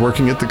because I was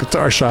working at the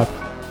guitar shop.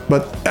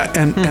 But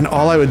and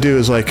all I would do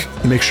is like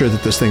make sure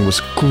that this thing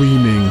was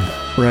gleaming,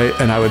 right?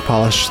 And I would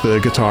polish the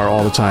guitar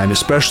all the time,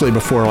 especially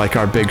before like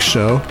our big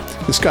show.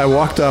 This guy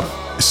walked up,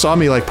 saw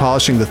me like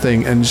polishing the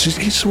thing, and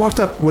he just walked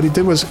up. What he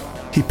did was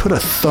he put a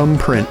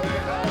thumbprint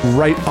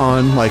right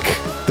on like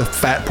the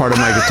fat part of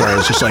my guitar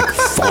is just like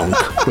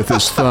thunk with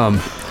his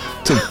thumb,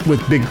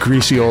 with big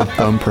greasy old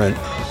thumbprint.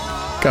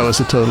 Guy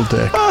was a total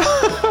dick.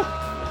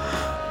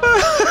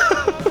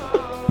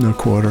 No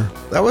quarter.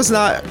 It was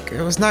not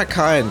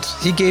kind.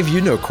 He gave you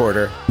no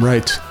quarter.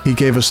 Right. He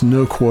gave us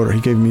no quarter. He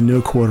gave me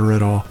no quarter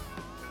at all.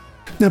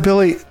 Now,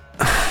 Billy,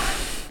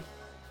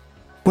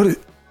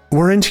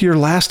 we're into your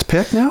last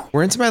pick now?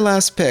 We're into my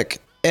last pick.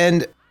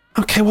 And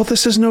okay, well,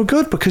 this is no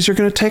good because you're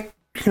going to take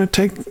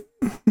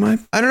my...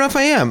 I don't know if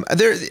I am.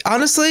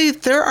 Honestly,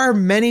 there are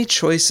many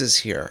choices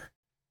here.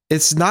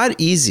 It's not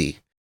easy.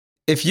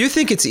 If you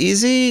think it's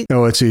easy...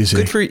 No, it's easy.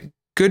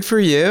 Good for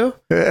you.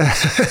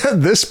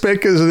 This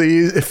pick is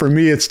easy. For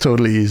me, it's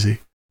totally easy.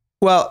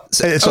 Well,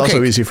 it's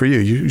also easy for you.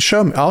 You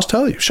show me. I'll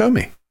tell you. Show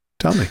me.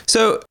 Tell me.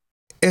 So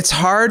it's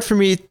hard for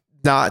me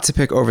not to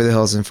pick Over the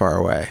Hills and Far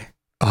Away.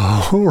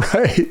 Oh,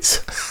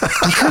 right.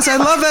 Because I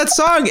love that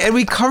song and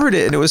we covered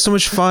it and it was so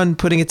much fun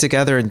putting it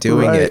together and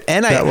doing it.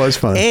 And that was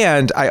fun.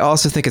 And I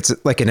also think it's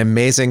like an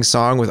amazing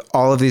song with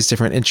all of these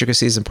different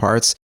intricacies and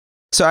parts.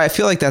 So I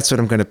feel like that's what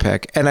I'm going to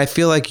pick. And I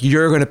feel like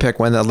you're going to pick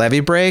When the Levee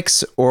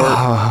Breaks or...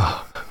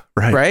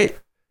 Right?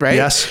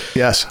 Yes.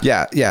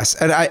 Yeah, yes.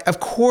 And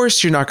of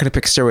course you're not going to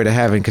pick Stairway to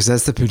Heaven because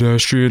that's the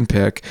pedestrian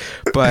pick.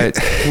 But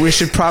we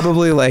should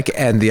probably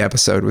end the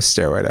episode with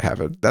Stairway to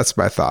Heaven. That's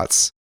my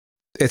thoughts.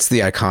 It's the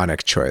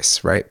iconic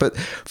choice, right? But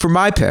for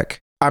my pick,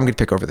 I'm going to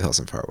pick Over the Hills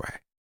and Far Away.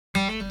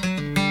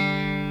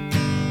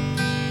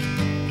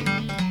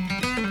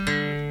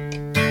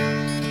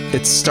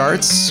 It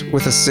starts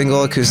with a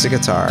single acoustic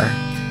guitar.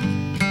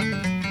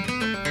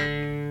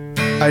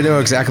 I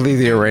know exactly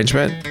the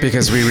arrangement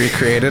because we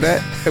recreated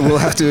it. We'll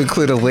have to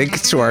include a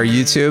link to our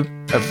YouTube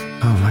of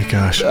oh my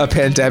gosh, a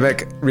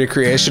pandemic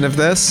recreation of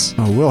this.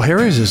 Oh, Will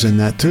Harris is in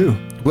that too.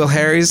 Will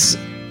Harris,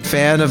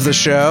 fan of the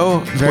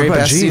show, very what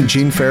about best.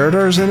 Gene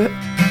Ferrader's in it.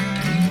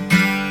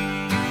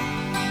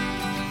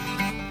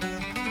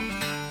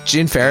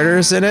 Gene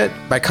Ferrader's in it.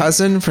 My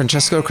cousin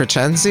Francesco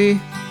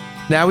Crescenzi.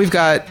 Now we've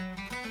got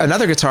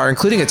another guitar,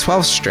 including a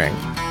 12-string.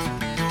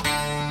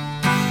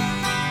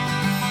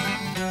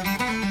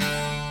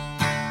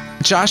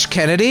 Josh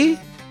Kennedy,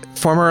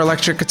 former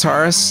electric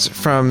guitarist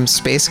from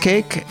Space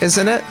Cake, is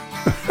in it.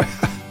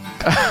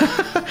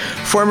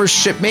 Former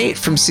shipmate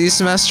from C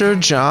Semester,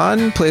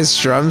 John, plays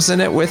drums in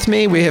it with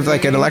me. We have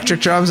an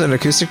electric drums and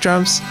acoustic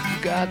drums.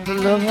 Got the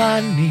love I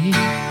need.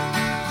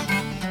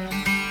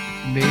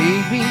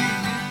 Maybe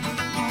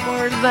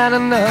more than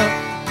enough.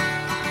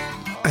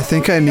 I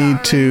think I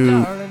need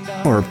to,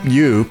 or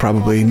you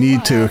probably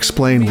need to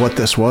explain what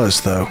this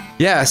was, though.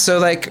 Yeah, so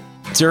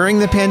during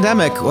the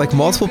pandemic,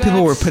 multiple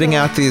people were putting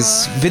out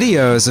these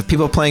videos of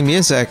people playing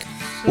music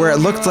where it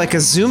looked like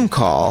a Zoom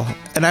call.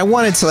 And I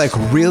wanted to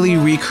really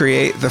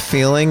recreate the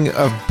feeling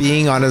of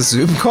being on a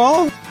Zoom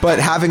call, but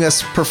having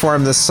us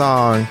perform this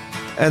song.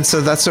 And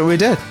so that's what we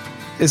did.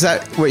 Is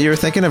that what you were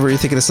thinking of, or were you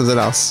thinking of something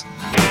else?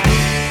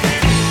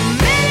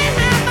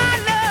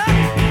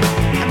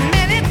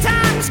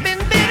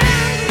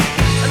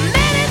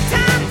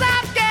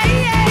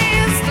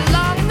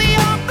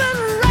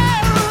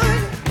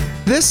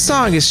 This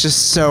song is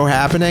just so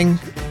happening.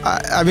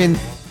 I mean,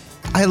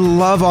 I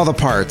love all the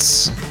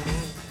parts.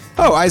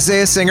 Oh,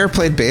 Isaiah Singer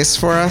played bass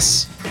for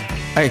us.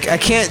 I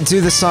can't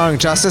do the song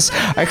justice.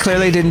 I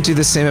clearly didn't do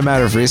the same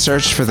amount of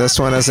research for this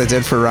one as I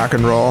did for Rock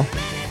and Roll.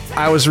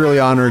 I was really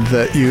honored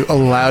that you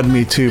allowed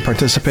me to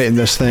participate in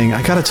this thing.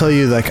 I got to tell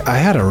you, I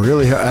had a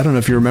really, I don't know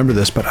if you remember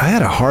this, but I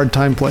had a hard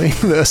time playing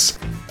this.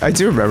 I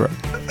do remember.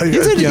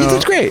 You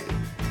did great.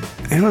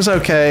 It was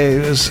okay.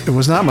 It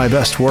was not my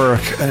best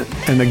work.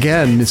 And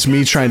again, it's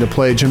me trying to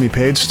play Jimmy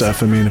Page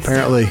stuff. I mean,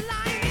 apparently...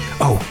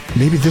 Oh,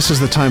 maybe this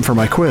is the time for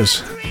my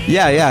quiz.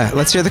 Yeah.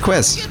 Let's hear the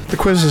quiz. The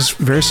quiz is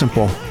very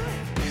simple.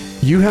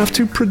 You have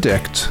to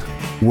predict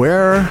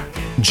where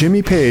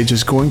Jimmy Page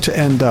is going to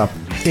end up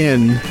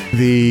in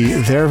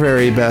Their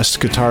Very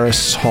Best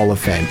Guitarists Hall of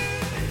Fame.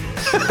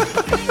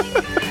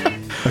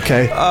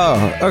 Okay?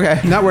 Oh, okay.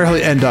 Not where he'll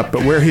end up,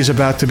 but where he's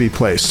about to be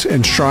placed,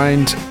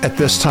 enshrined at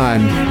this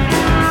time...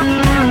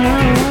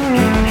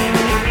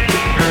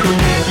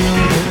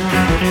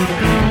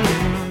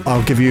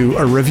 I'll give you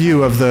a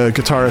review of the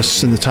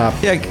guitarists in the top.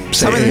 Yeah,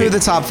 tell me who the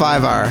top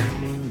 5 are.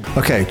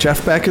 Okay,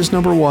 Jeff Beck is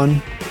number 1.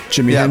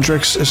 Jimi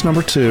Hendrix is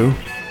number 2.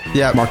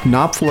 Yeah. Mark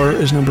Knopfler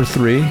is number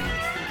 3.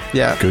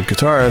 Yeah. Good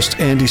guitarist.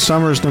 Andy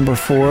Summers number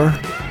 4.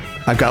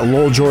 I've got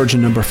Lowell George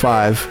in number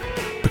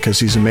 5 because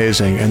he's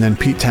amazing, and then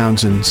Pete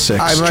Townsend 6.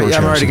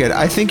 I'm already good.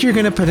 I think you're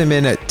gonna put him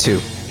in at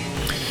 2.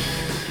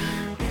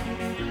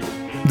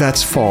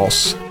 That's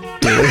false.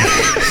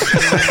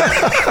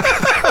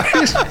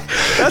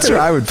 That's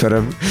where I would put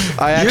him.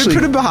 You would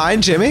put him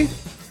behind Jimmy?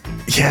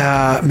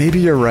 Yeah, maybe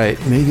you're right.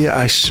 Maybe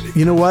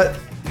you know what?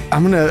 I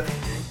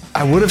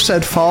would have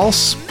said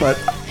false, but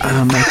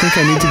I think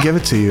I need to give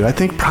it to you. I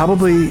think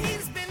probably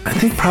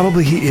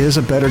he is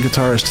a better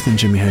guitarist than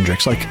Jimi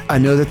Hendrix. I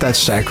know that's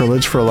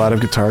sacrilege for a lot of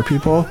guitar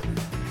people,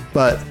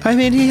 but I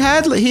mean, he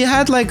had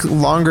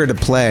longer to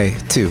play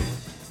too.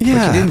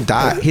 Yeah. He didn't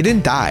die. He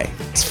didn't die.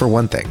 It's for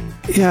one thing.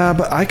 Yeah,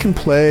 but I can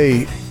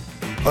play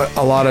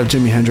a lot of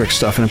Jimi Hendrix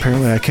stuff, and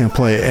apparently I can't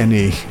play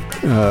any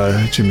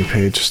Jimmy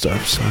Page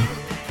stuff. So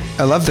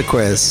I love the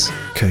quiz.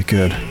 Okay,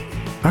 good.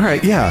 All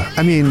right, yeah.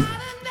 I mean,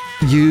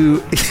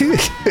 you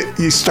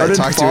you started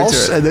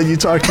false, and then you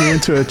talked me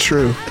into a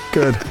true.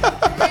 Good.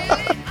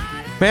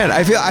 Man,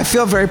 I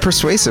feel very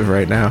persuasive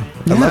right now.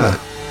 I love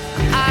it.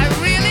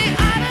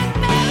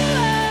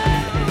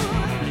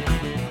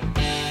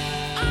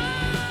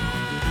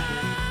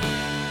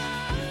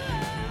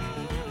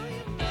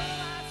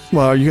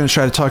 Well, are you going to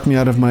try to talk me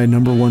out of my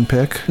number one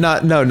pick? No,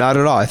 not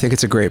at all. I think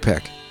it's a great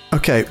pick.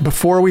 Okay,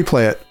 before we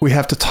play it, we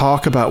have to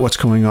talk about what's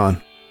going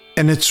on.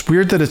 And it's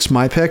weird that it's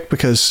my pick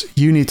because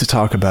you need to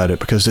talk about it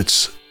because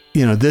it's,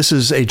 this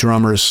is a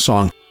drummer's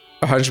song.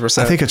 100%.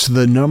 I think it's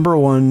the number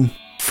one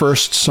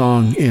first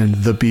song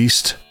in the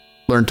Beast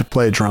Learn to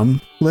Play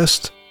Drum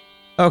list.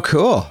 Oh,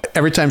 cool.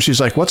 Every time she's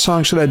like, what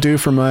song should I do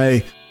for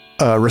my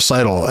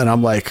recital? And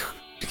I'm like,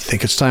 you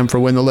think it's time for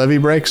When the Levee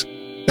Breaks?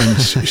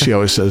 And she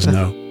always says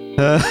no.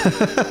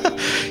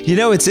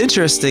 It's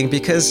interesting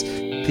because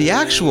the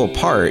actual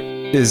part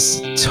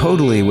is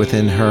totally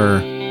within her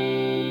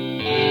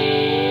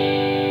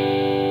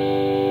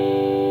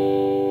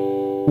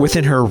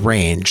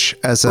range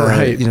as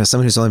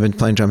someone who's only been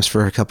playing drums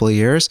for a couple of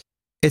years.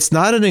 It's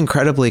not an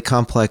incredibly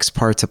complex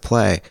part to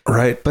play,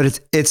 right? But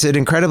it's an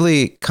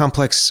incredibly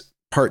complex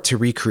part to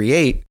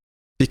recreate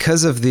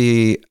because of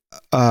the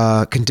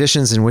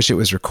conditions in which it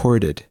was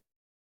recorded.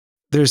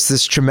 There's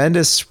this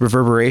tremendous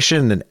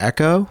reverberation and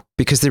echo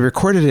because they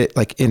recorded it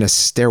like in a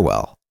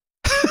stairwell.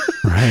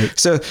 Right.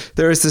 So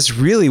there was this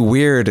really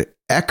weird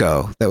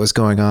echo that was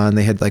going on.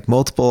 They had like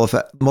multiple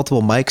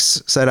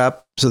mics set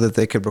up so that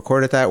they could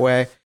record it that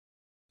way.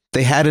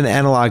 They had an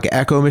analog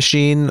echo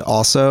machine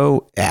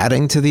also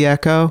adding to the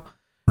echo.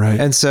 Right.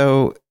 And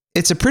so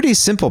it's a pretty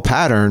simple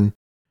pattern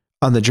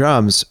on the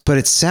drums, but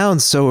it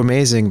sounds so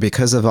amazing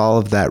because of all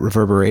of that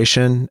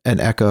reverberation and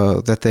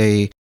echo that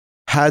they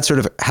had sort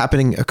of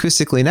happening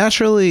acoustically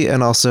naturally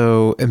and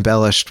also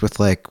embellished with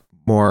like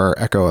more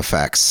echo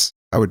effects.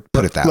 I would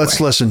put it that way. Let's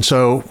listen.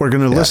 So we're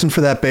going to listen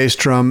for that bass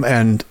drum,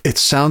 and it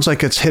sounds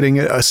like it's hitting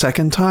it a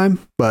second time,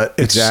 but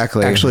it's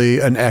actually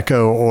an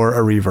echo or a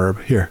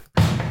reverb. Here.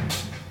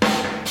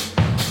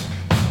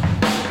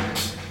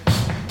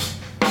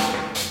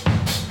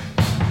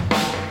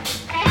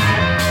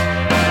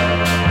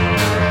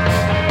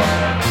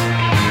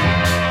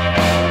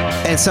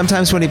 And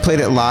sometimes when he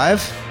played it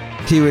live,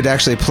 he would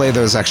actually play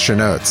those extra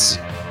notes.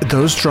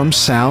 Those drum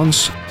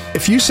sounds,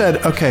 if you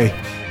said, okay,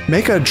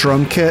 make a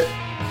drum kit,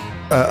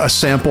 a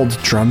sampled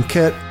drum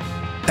kit,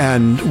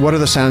 and what are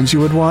the sounds you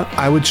would want?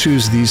 I would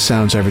choose these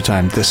sounds every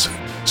time. This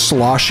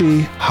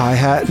sloshy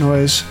hi-hat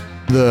noise,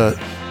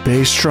 the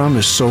bass drum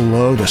is so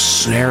low, the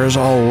snare is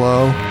all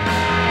low.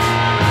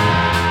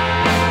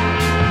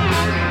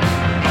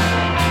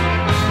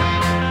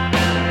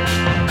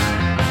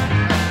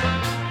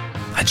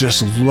 I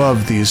just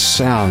love these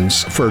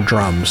sounds for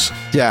drums.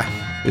 Yeah,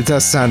 it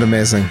does sound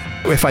amazing.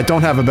 If I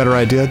don't have a better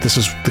idea, this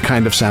is the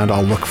kind of sound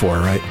I'll look for,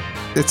 right?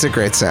 It's a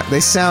great sound. They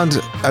sound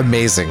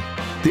amazing.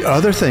 The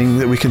other thing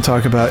that we can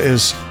talk about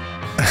is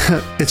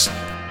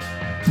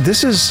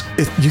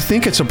you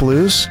think it's a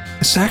blues.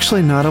 It's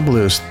actually not a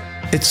blues.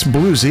 It's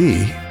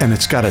bluesy, and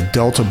it's got a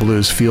Delta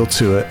blues feel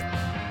to it.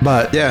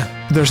 But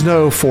there's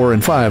no 4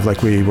 and 5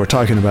 like we were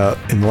talking about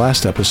in the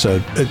last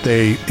episode.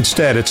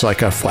 Instead, it's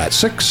like a flat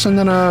 6 and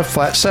then a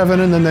flat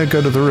 7, and then they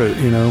go to the root,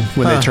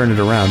 when they turn it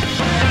around.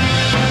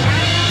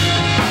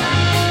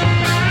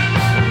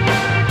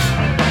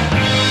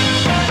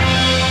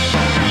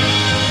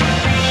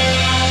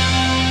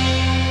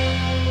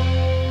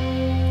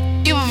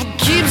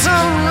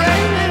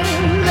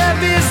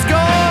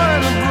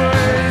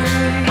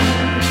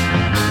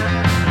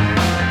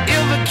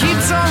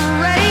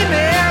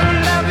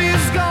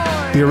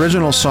 The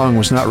original song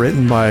was not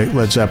written by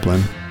Led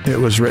Zeppelin. It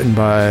was written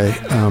by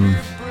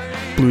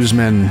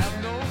bluesman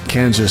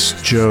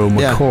Kansas Joe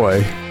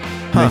McCoy,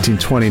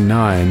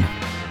 1929.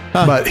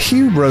 But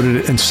he wrote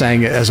it and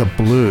sang it as a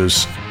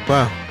blues.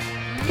 Wow.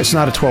 It's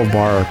not a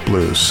 12-bar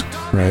blues,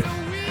 right?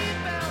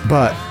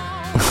 But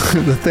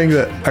the thing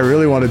that I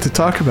really wanted to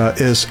talk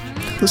about is,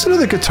 listen to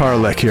the guitar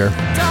lick here.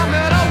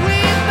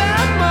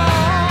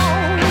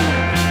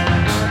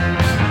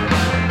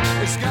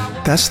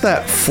 That's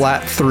that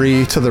flat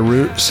 3 to the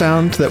root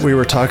sound that we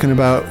were talking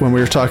about when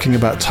we were talking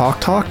about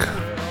talk.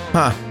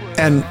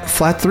 And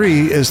flat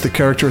 3 is the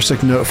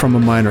characteristic note from a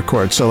minor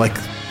chord. So like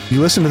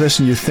you listen to this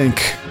and you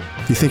think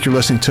you're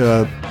listening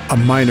to a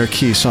minor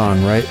key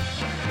song, right?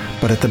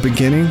 But at the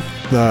beginning,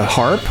 the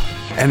harp,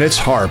 and it's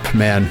harp,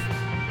 man.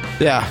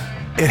 Yeah.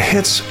 It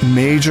hits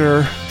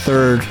major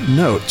third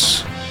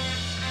notes.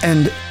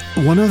 And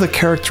one of the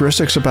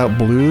characteristics about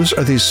blues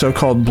are these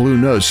so-called blue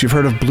notes. You've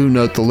heard of Blue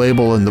Note, the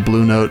label, and the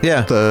Blue Note.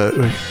 Yeah.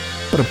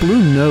 But a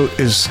blue note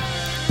is,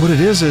 what it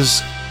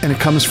is, and it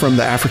comes from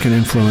the African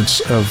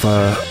influence of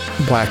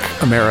Black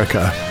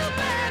America.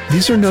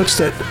 These are notes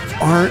that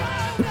aren't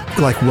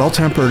like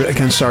well-tempered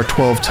against our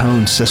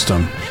 12-tone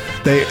system.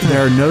 They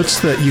are notes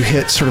that you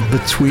hit sort of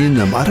between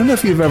them. I don't know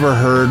if you've ever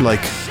heard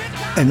like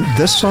And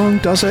this song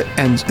does it,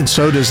 and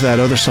so does that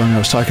other song I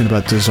was talking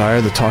about,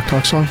 Desire, the Talk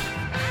Talk song.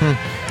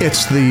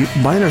 It's the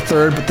minor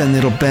third, but then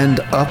it'll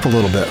bend up a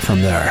little bit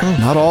from there.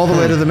 Not all the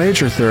way to the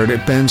major third.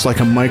 It bends like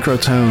a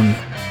microtone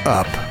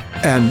up.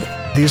 And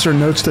these are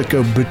notes that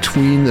go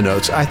between the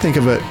notes. I think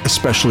of it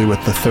especially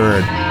with the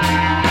third.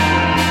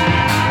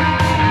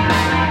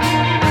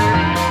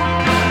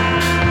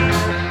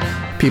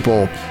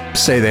 People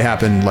say they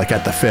happen like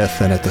at the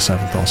fifth and at the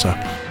seventh also.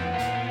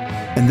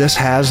 And this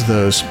has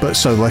those, but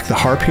so like the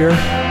harp here.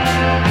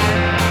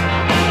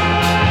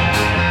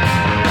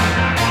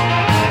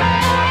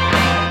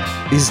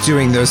 He's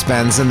doing those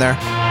bends in there.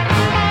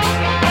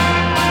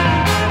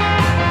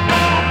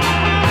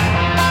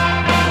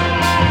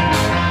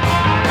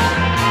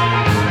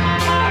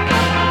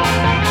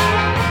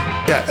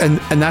 Yeah,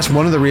 and that's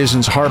one of the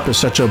reasons harp is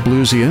such a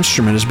bluesy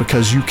instrument, is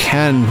because you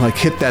can like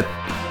hit that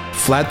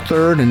flat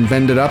third and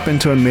bend it up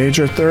into a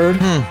major third.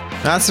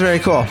 That's very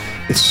cool.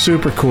 It's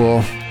super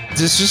cool.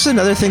 There's just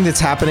another thing that's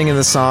happening in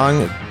the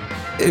song,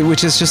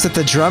 which is just that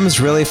the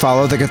drums really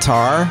follow the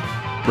guitar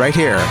right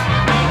here.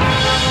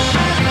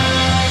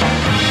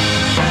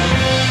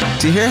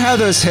 Do you hear how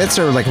those hits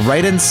are like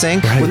right in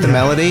sync with the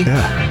melody?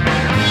 Yeah.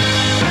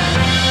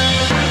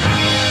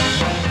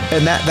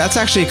 And that's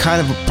actually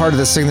kind of part of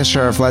the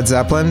signature of Led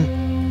Zeppelin.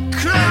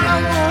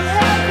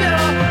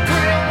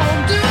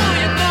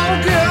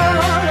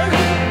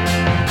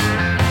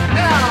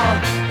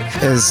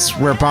 Is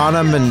where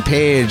Bonham and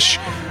Page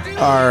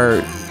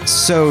are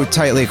so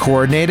tightly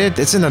coordinated.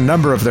 It's in a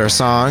number of their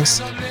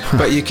songs,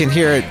 but you can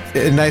hear it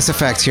in nice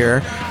effect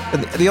here.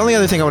 The only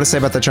other thing I want to say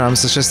about the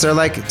drums is just they're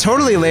like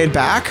totally laid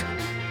back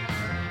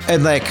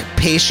and like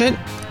patient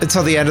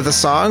until the end of the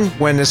song,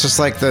 when it's just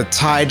like the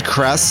tide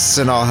crests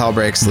and all hell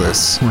breaks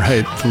loose.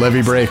 Right. The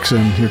levee breaks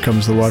and here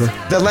comes the water.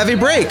 The levee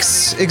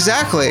breaks,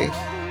 exactly.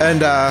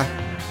 And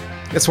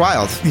it's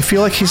wild. You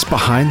feel like he's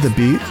behind the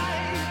beat?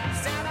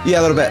 Yeah,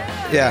 a little bit.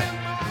 Yeah.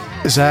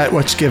 Is that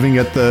what's giving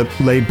it the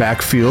laid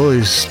back feel?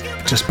 He's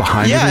just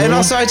behind it? Yeah, and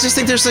also I just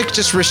think there's like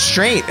just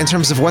restraint in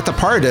terms of what the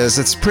part is.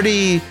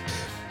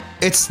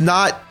 It's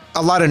not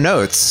a lot of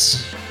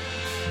notes.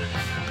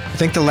 I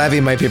think the levee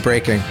might be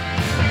breaking.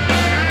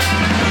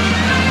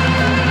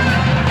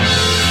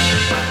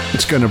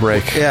 It's gonna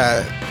break.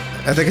 Yeah,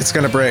 I think it's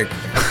gonna break.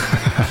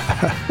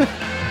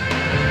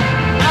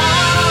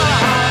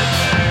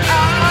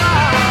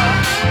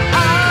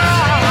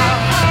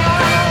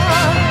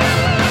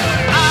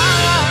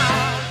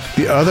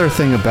 The other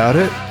thing about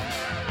it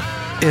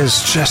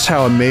is just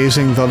how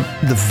amazing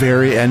the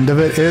very end of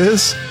it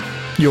is.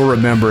 You'll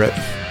remember it.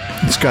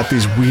 It's got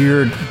these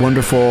weird,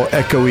 wonderful,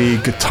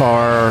 echoey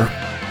guitar,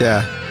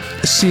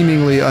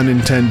 seemingly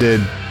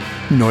unintended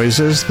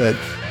noises that,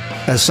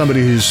 as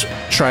somebody who's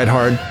tried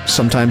hard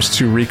sometimes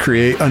to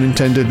recreate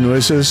unintended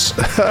noises,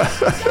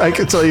 I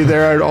can tell you they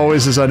aren't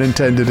always as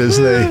unintended as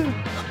they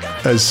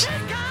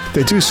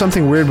do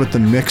something weird with the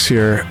mix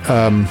here.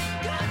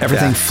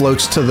 Everything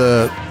floats to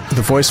the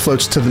voice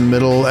floats to the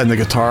middle, and the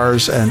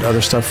guitars and other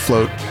stuff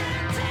float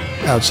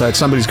outside.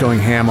 Somebody's going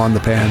ham on the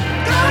pan.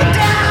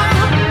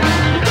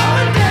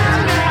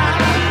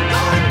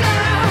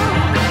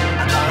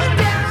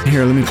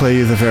 Here, let me play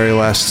you the very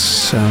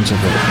last sounds of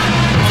it.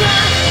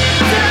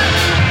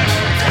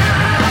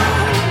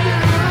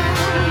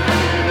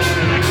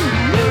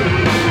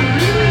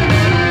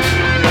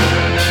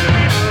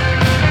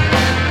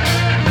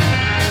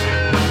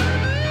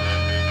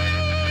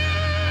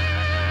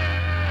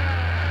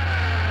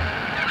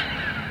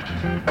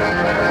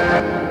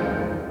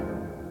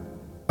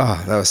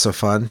 Oh, that was so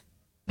fun.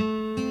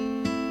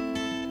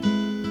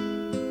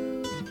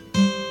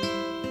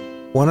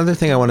 One other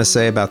thing I want to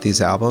say about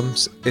these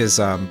albums is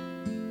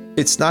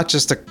it's not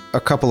just a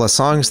couple of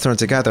songs thrown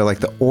together. Like,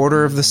 the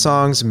order of the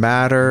songs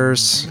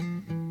matters.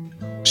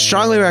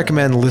 Strongly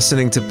recommend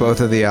listening to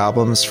both of the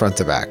albums front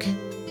to back.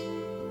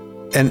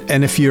 And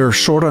if you're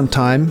short on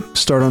time,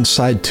 start on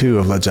side 2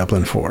 of Led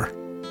Zeppelin 4.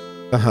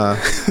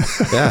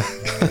 Yeah.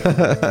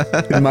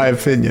 In my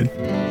opinion.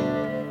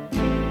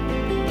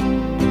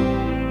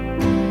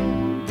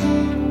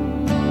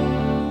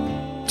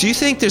 Do you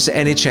think there's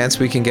any chance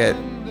we can get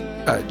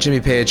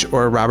Jimmy Page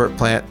or Robert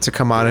Plant to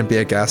come on and be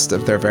a guest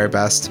of their very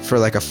best for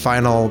like a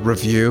final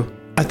review?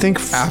 I think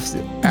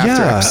after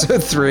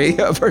episode 3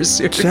 of our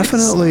series.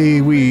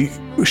 Definitely, we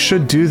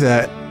should do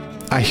that.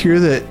 I hear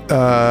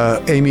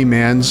that Amy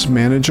Mann's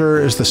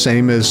manager is the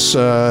same as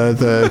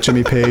the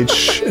Jimmy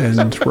Page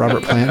and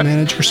Robert Plant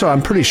manager, so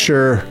I'm pretty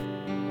sure.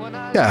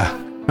 Yeah,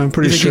 I'm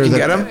pretty sure you can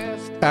that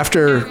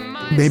get him?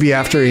 Maybe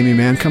after Amy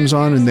Mann comes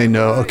on and they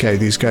know, okay,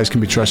 these guys can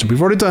be trusted. We've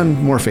already done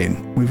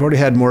Morphine. We've already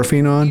had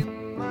Morphine on.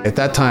 At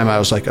that time, I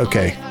was like,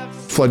 okay,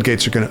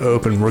 floodgates are going to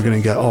open. We're going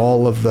to get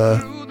all of the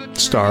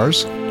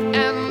stars.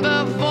 And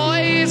the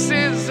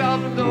voices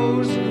of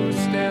those who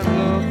stand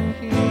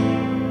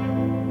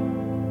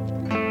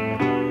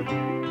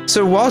alone.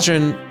 So,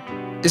 Waldron,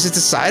 is it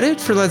decided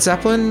for Led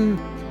Zeppelin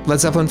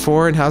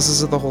 4 and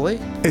Houses of the Holy?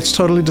 It's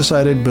totally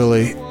decided,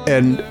 Billy.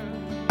 And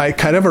I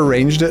kind of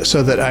arranged it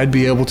so that I'd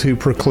be able to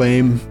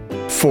proclaim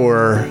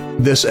for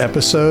this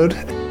episode,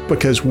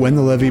 because When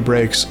the Levee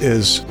Breaks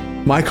is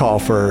my call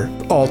for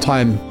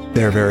all-time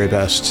their very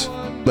best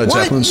Led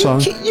Zeppelin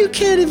song. You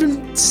can't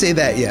even say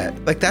that yet.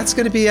 Like, that's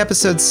going to be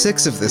episode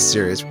 6 of this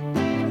series.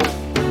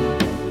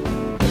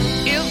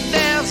 If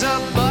there's a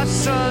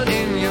bustle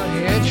in your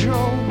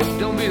hedgerow,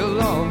 don't be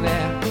alone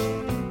there.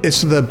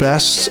 It's the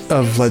best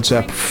of Led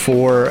Zeppelin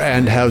 4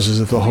 and Houses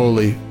of the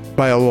Holy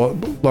by a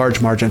large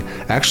margin.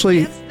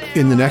 Actually,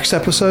 in the next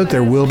episode,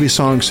 there will be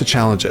songs to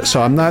challenge it.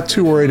 So I'm not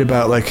too worried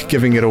about like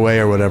giving it away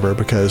or whatever,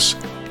 because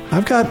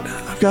I've got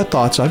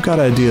thoughts, I've got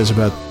ideas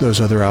about those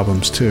other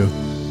albums too.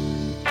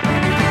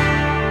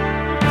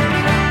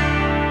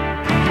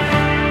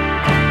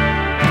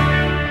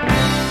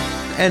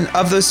 And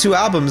of those 2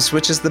 albums,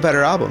 which is the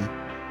better album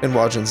in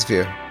Waldron's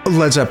view?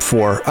 Led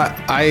Zeppelin 4.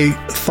 I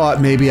thought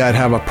maybe I'd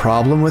have a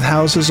problem with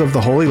Houses of the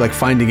Holy, like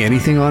finding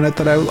anything on it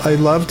that I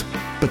loved.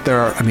 But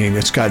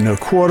it's got No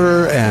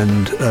Quarter,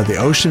 and The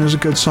Ocean is a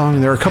good song.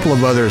 And there are a couple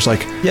of others.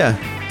 Like,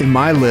 in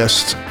my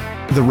list,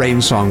 The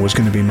Rain Song was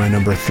going to be my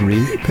number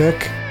 3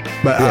 pick.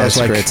 But I was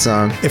like, a great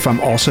song. If I'm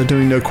also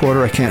doing No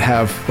Quarter, I can't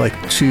have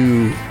like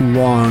 2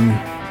 long,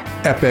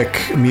 epic,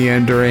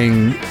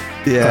 meandering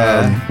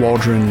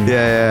Waldron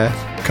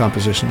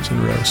compositions in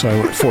a row. So I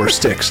went 4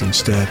 Sticks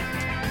instead.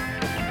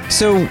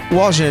 So,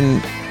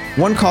 Waldron,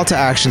 one call to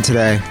action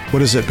today.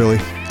 What is it, Billy?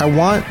 I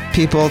want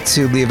people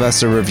to leave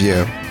us a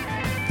review.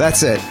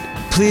 That's it.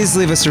 Please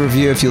leave us a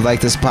review if you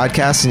like this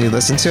podcast and you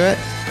listen to it.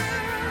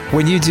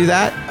 When you do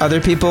that, other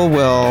people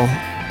will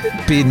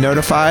be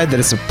notified that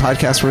it's a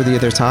podcast worthy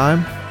of their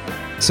time.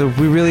 So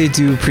we really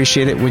do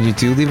appreciate it when you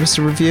do leave us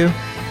a review.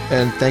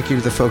 And thank you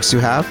to the folks who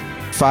have.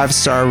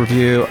 5-star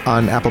review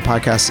on Apple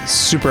Podcasts.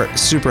 Super,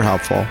 super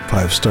helpful.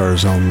 5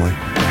 stars only.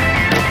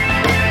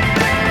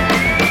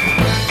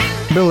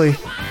 Billy,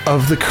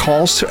 of the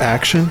calls to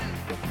action,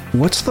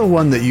 what's the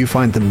one that you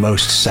find the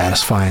most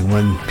satisfying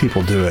when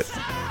people do it?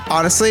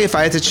 Honestly, if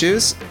I had to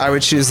choose, I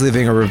would choose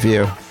leaving a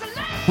review.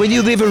 When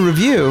you leave a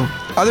review,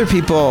 other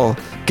people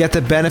get the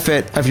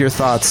benefit of your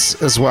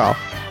thoughts as well.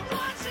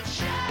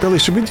 Billy,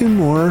 should we do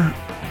more?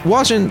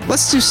 Waldron,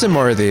 let's do some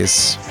more of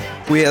these.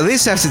 We at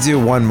least have to do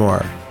one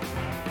more.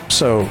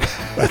 So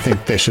I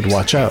think they should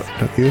watch out,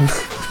 don't you?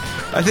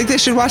 I think they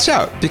should watch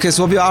out, because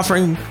we'll be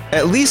offering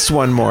at least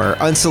one more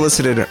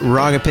unsolicited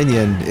wrong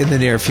opinion in the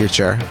near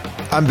future.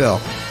 I'm Bill.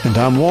 And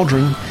I'm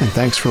Waldron, and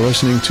thanks for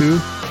listening to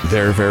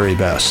Their Very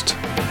Best.